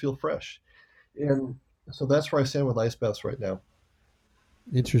their legs feel fresh. And so that's where I stand with ice baths right now.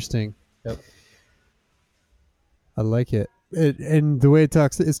 Interesting. Yep. I like it. And the way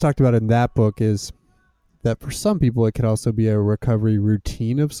it's talked about in that book is that for some people it could also be a recovery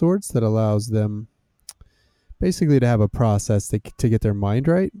routine of sorts that allows them basically to have a process to get their mind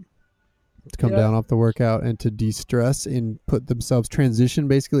right, to come Yeah. down off the workout and to de-stress and put themselves transition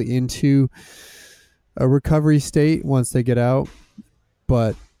basically into a recovery state once they get out.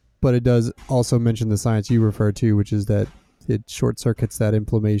 But it does also mention the science you refer to, which is that it short circuits that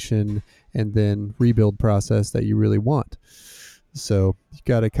inflammation and then rebuild process that you really want. So you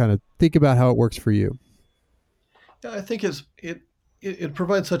got to kind of think about how it works for you. Yeah, I think it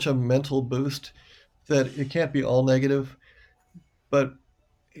provides such a mental boost that it can't be all negative. But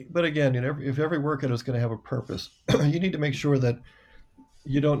again, if every workout is going to have a purpose, you need to make sure that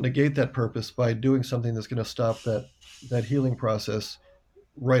you don't negate that purpose by doing something that's going to stop that healing process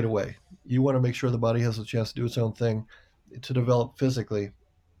right away. You want to make sure the body has a chance to do its own thing, to develop physically,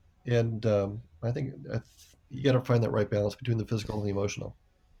 and I think you got to find that right balance between the physical and the emotional.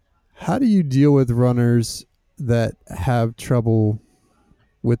 How do you deal with runners that have trouble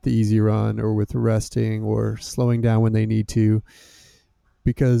with the easy run or with resting or slowing down when they need to?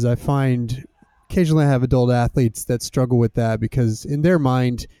 Because I find occasionally I have adult athletes that struggle with that because in their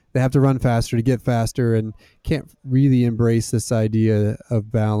mind they have to run faster to get faster and can't really embrace this idea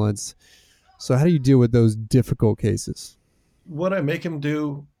of balance. So how do you deal with those difficult cases? What I make him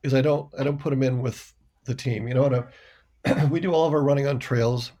do is I don't put him in with the team. We do all of our running on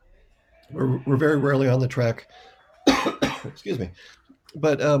trails. We're very rarely on the track. Excuse me.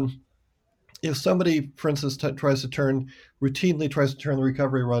 But if somebody, for instance, routinely tries to turn the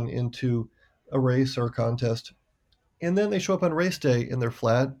recovery run into a race or a contest, and then they show up on race day and they're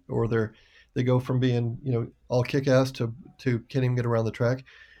flat, or they go from being all kick ass to can't even get around the track.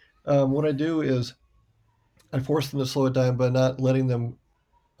 What I do is I force them to slow it down by not letting them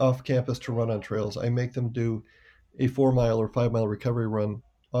off campus to run on trails. I make them do a 4 mile or 5 mile recovery run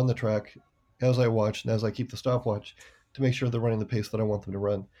on the track as I watch and as I keep the stopwatch to make sure they're running the pace that I want them to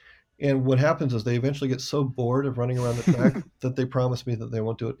run. And what happens is they eventually get so bored of running around the track that they promise me that they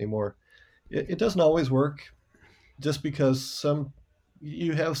won't do it anymore. It doesn't always work, just because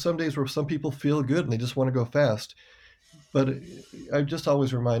you have some days where some people feel good and they just want to go fast. But I just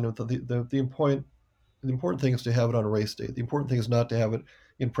always remind them that the important thing is to have it on a race day. The important thing is not to have it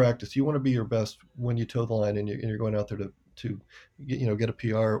in practice. You want to be your best when you toe the line and you're going out there to get a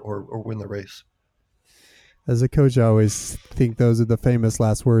PR or win the race. As a coach, I always think those are the famous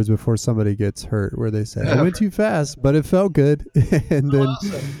last words before somebody gets hurt, where they say, I went too fast, but it felt good. And then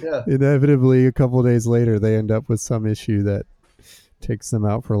Awesome. Yeah. inevitably, a couple of days later, they end up with some issue that takes them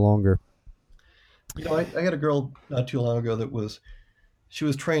out for longer. I had a girl not too long ago she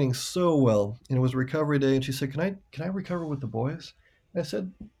was training so well, and it was recovery day, and she said, "Can I recover with the boys?" And I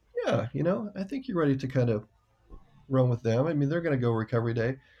said, "Yeah, I think you're ready to kind of run with them. I mean, they're going to go recovery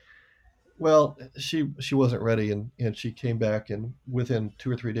day." Well, she wasn't ready, and she came back, and within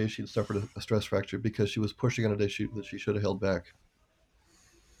 2 or 3 days, she'd suffered a stress fracture because she was pushing on a issue that she should have held back.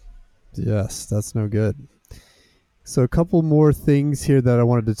 Yes, that's no good. So a couple more things here that I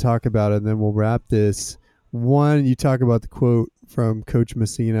wanted to talk about, and then we'll wrap this. One, you talk about the quote from Coach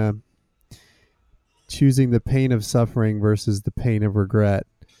Messina, choosing the pain of suffering versus the pain of regret.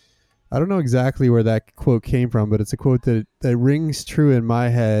 I don't know exactly where that quote came from, but it's a quote that rings true in my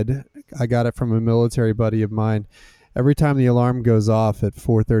head. I got it from a military buddy of mine. Every time the alarm goes off at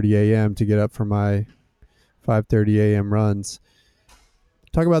 4:30 a.m. to get up for my 5:30 a.m. runs.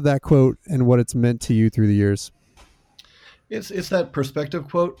 Talk about that quote and what it's meant to you through the years. It's that perspective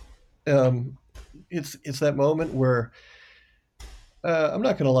quote. It's that moment where I'm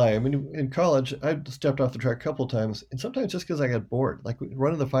not going to lie. I mean, in college, I stepped off the track a couple of times, and sometimes just because I got bored, like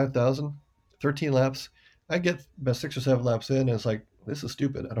running the 5,000, 13 laps, I get about 6 or 7 laps in, and it's like, this is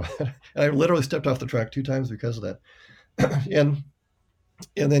stupid. I don't. And I literally stepped off the track 2 times because of that. and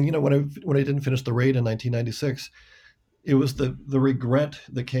then when I didn't finish the raid in 1996, it was the regret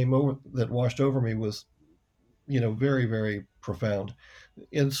that washed over me was very, very profound.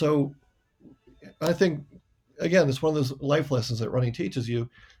 And so I think, again, it's one of those life lessons that running teaches you.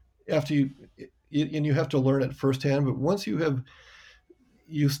 After and you have to learn it firsthand. But once you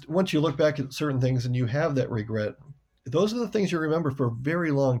look back at certain things and you have that regret, those are the things you remember for a very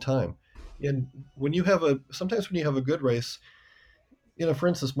long time. And sometimes when you have a good race, for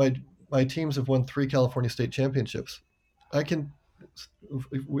instance, my teams have won 3 California state championships.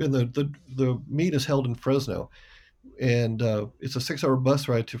 When the meet is held in Fresno, and it's a 6-hour bus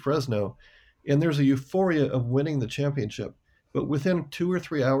ride to Fresno, and there's a euphoria of winning the championship. But within 2 or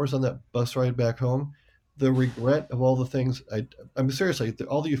 3 hours on that bus ride back home, the regret of all the things I'm seriously,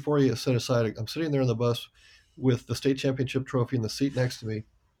 all the euphoria is set aside. I'm sitting there on the bus with the state championship trophy in the seat next to me,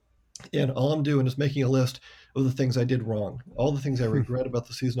 and all I'm doing is making a list of the things I did wrong, all the things I regret about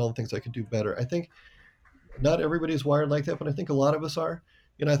the season, all the things I could do better. I think not everybody's wired like that, but I think a lot of us are.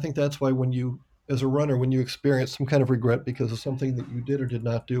 And I think that's why as a runner, when you experience some kind of regret because of something that you did or did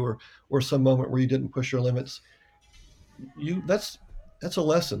not do, or some moment where you didn't push your limits, that's a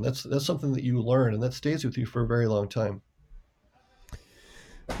lesson. That's something that you learn, and that stays with you for a very long time.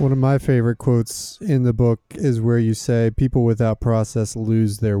 One of my favorite quotes in the book is where you say, people without process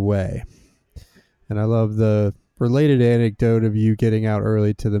lose their way. And I love the related anecdote of you getting out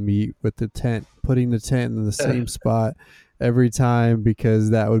early to the meet with the tent, putting the tent in the same spot every time, because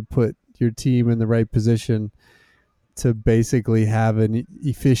that would put your team in the right position to basically have an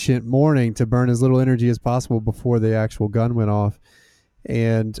efficient morning to burn as little energy as possible before the actual gun went off.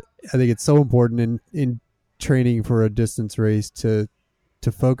 And I think it's so important in training for a distance race to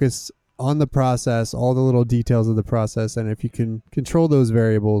focus on the process, all the little details of the process. And if you can control those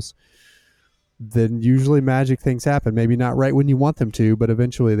variables, then usually magic things happen. Maybe not right when you want them to, but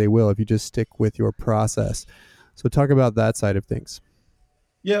eventually they will if you just stick with your process. So talk about that side of things.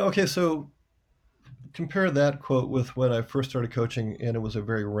 Yeah, okay, so compare that quote with when I first started coaching, and it was a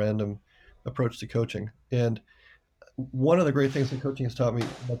very random approach to coaching. And one of the great things that coaching has taught me in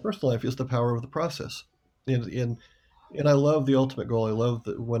my personal life is the power of the process. And I love the ultimate goal. I love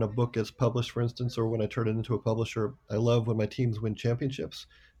that when a book gets published, for instance, or when I turn it into a publisher. I love when my teams win championships.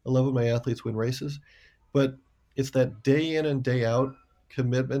 I love when my athletes win races. But it's that day in and day out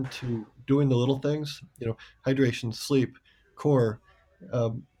commitment to doing the little things, hydration, sleep, core,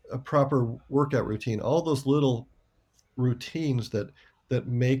 a proper workout routine, all those little routines that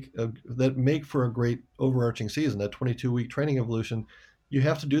make for a great overarching season. That 22-week training evolution, you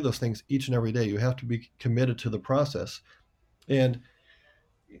have to do those things each and every day. You have to be committed to the process. And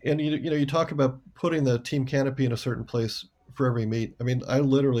you talk about putting the team canopy in a certain place for every meet. I mean, I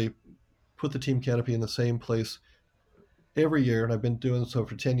literally put the team canopy in the same place every year, and I've been doing so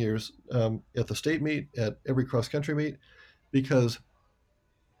for 10 years, at the state meet, at every cross country meet, because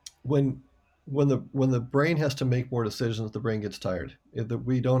when when the brain has to make more decisions, the brain gets tired.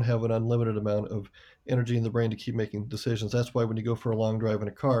 We don't have an unlimited amount of energy in the brain to keep making decisions. That's why when you go for a long drive in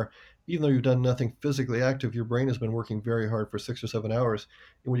a car, even though you've done nothing physically active, your brain has been working very hard for 6 or 7 hours,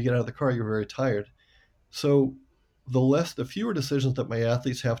 and when you get out of the car, you're very tired. So the fewer decisions that my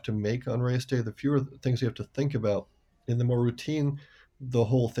athletes have to make on race day, the fewer things you have to think about, and the more routine the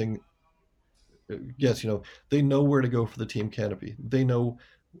whole thing gets. They know where to go for the team canopy. They know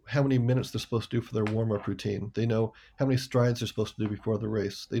how many minutes they're supposed to do for their warm-up routine. They know how many strides they're supposed to do before the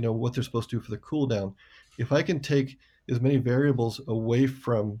race. They know what they're supposed to do for the cool down. If I can take as many variables away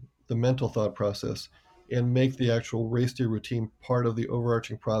from the mental thought process and make the actual race day routine part of the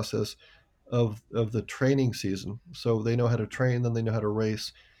overarching process of the training season, so they know how to train, then they know how to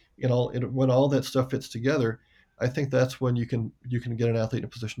race, when all that stuff fits together, I think that's when you can get an athlete in a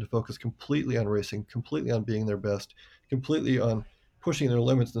position to focus completely on racing, completely on being their best, completely on pushing their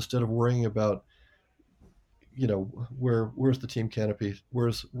limits, instead of worrying about, where's the team canopy,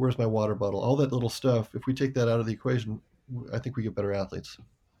 where's my water bottle, all that little stuff. If we take that out of the equation, I think we get better athletes.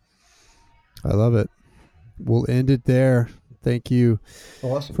 I love it. We'll end it there. Thank you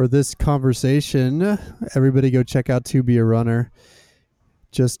for this conversation. Everybody go check out To Be a Runner.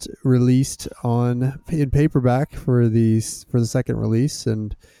 Just released in paperback for the second release,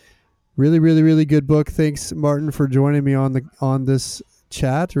 and really, really, really good book. Thanks, Martin, for joining me on this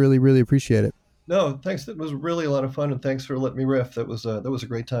chat. Really, really appreciate it. No, thanks. That was really a lot of fun, and thanks for letting me riff. That was a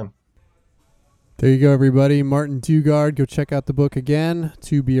great time. There you go, everybody. Martin Dugard. Go check out the book again.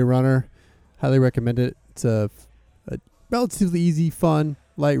 To Be a Runner. Highly recommend it. It's a relatively easy, fun,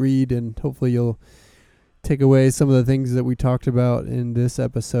 light read, and hopefully you'll take away some of the things that we talked about in this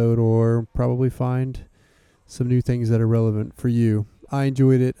episode, or probably find some new things that are relevant for you. I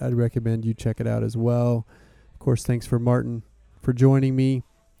enjoyed it. I'd recommend you check it out as well. Of course, thanks for Martin for joining me.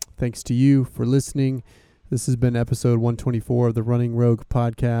 Thanks to you for listening. This has been episode 124 of the Running Rogue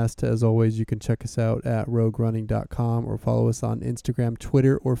podcast. As always, you can check us out at roguerunning.com or follow us on Instagram,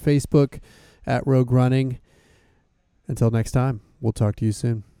 Twitter, or Facebook at Rogue Running. Until next time, we'll talk to you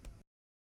soon.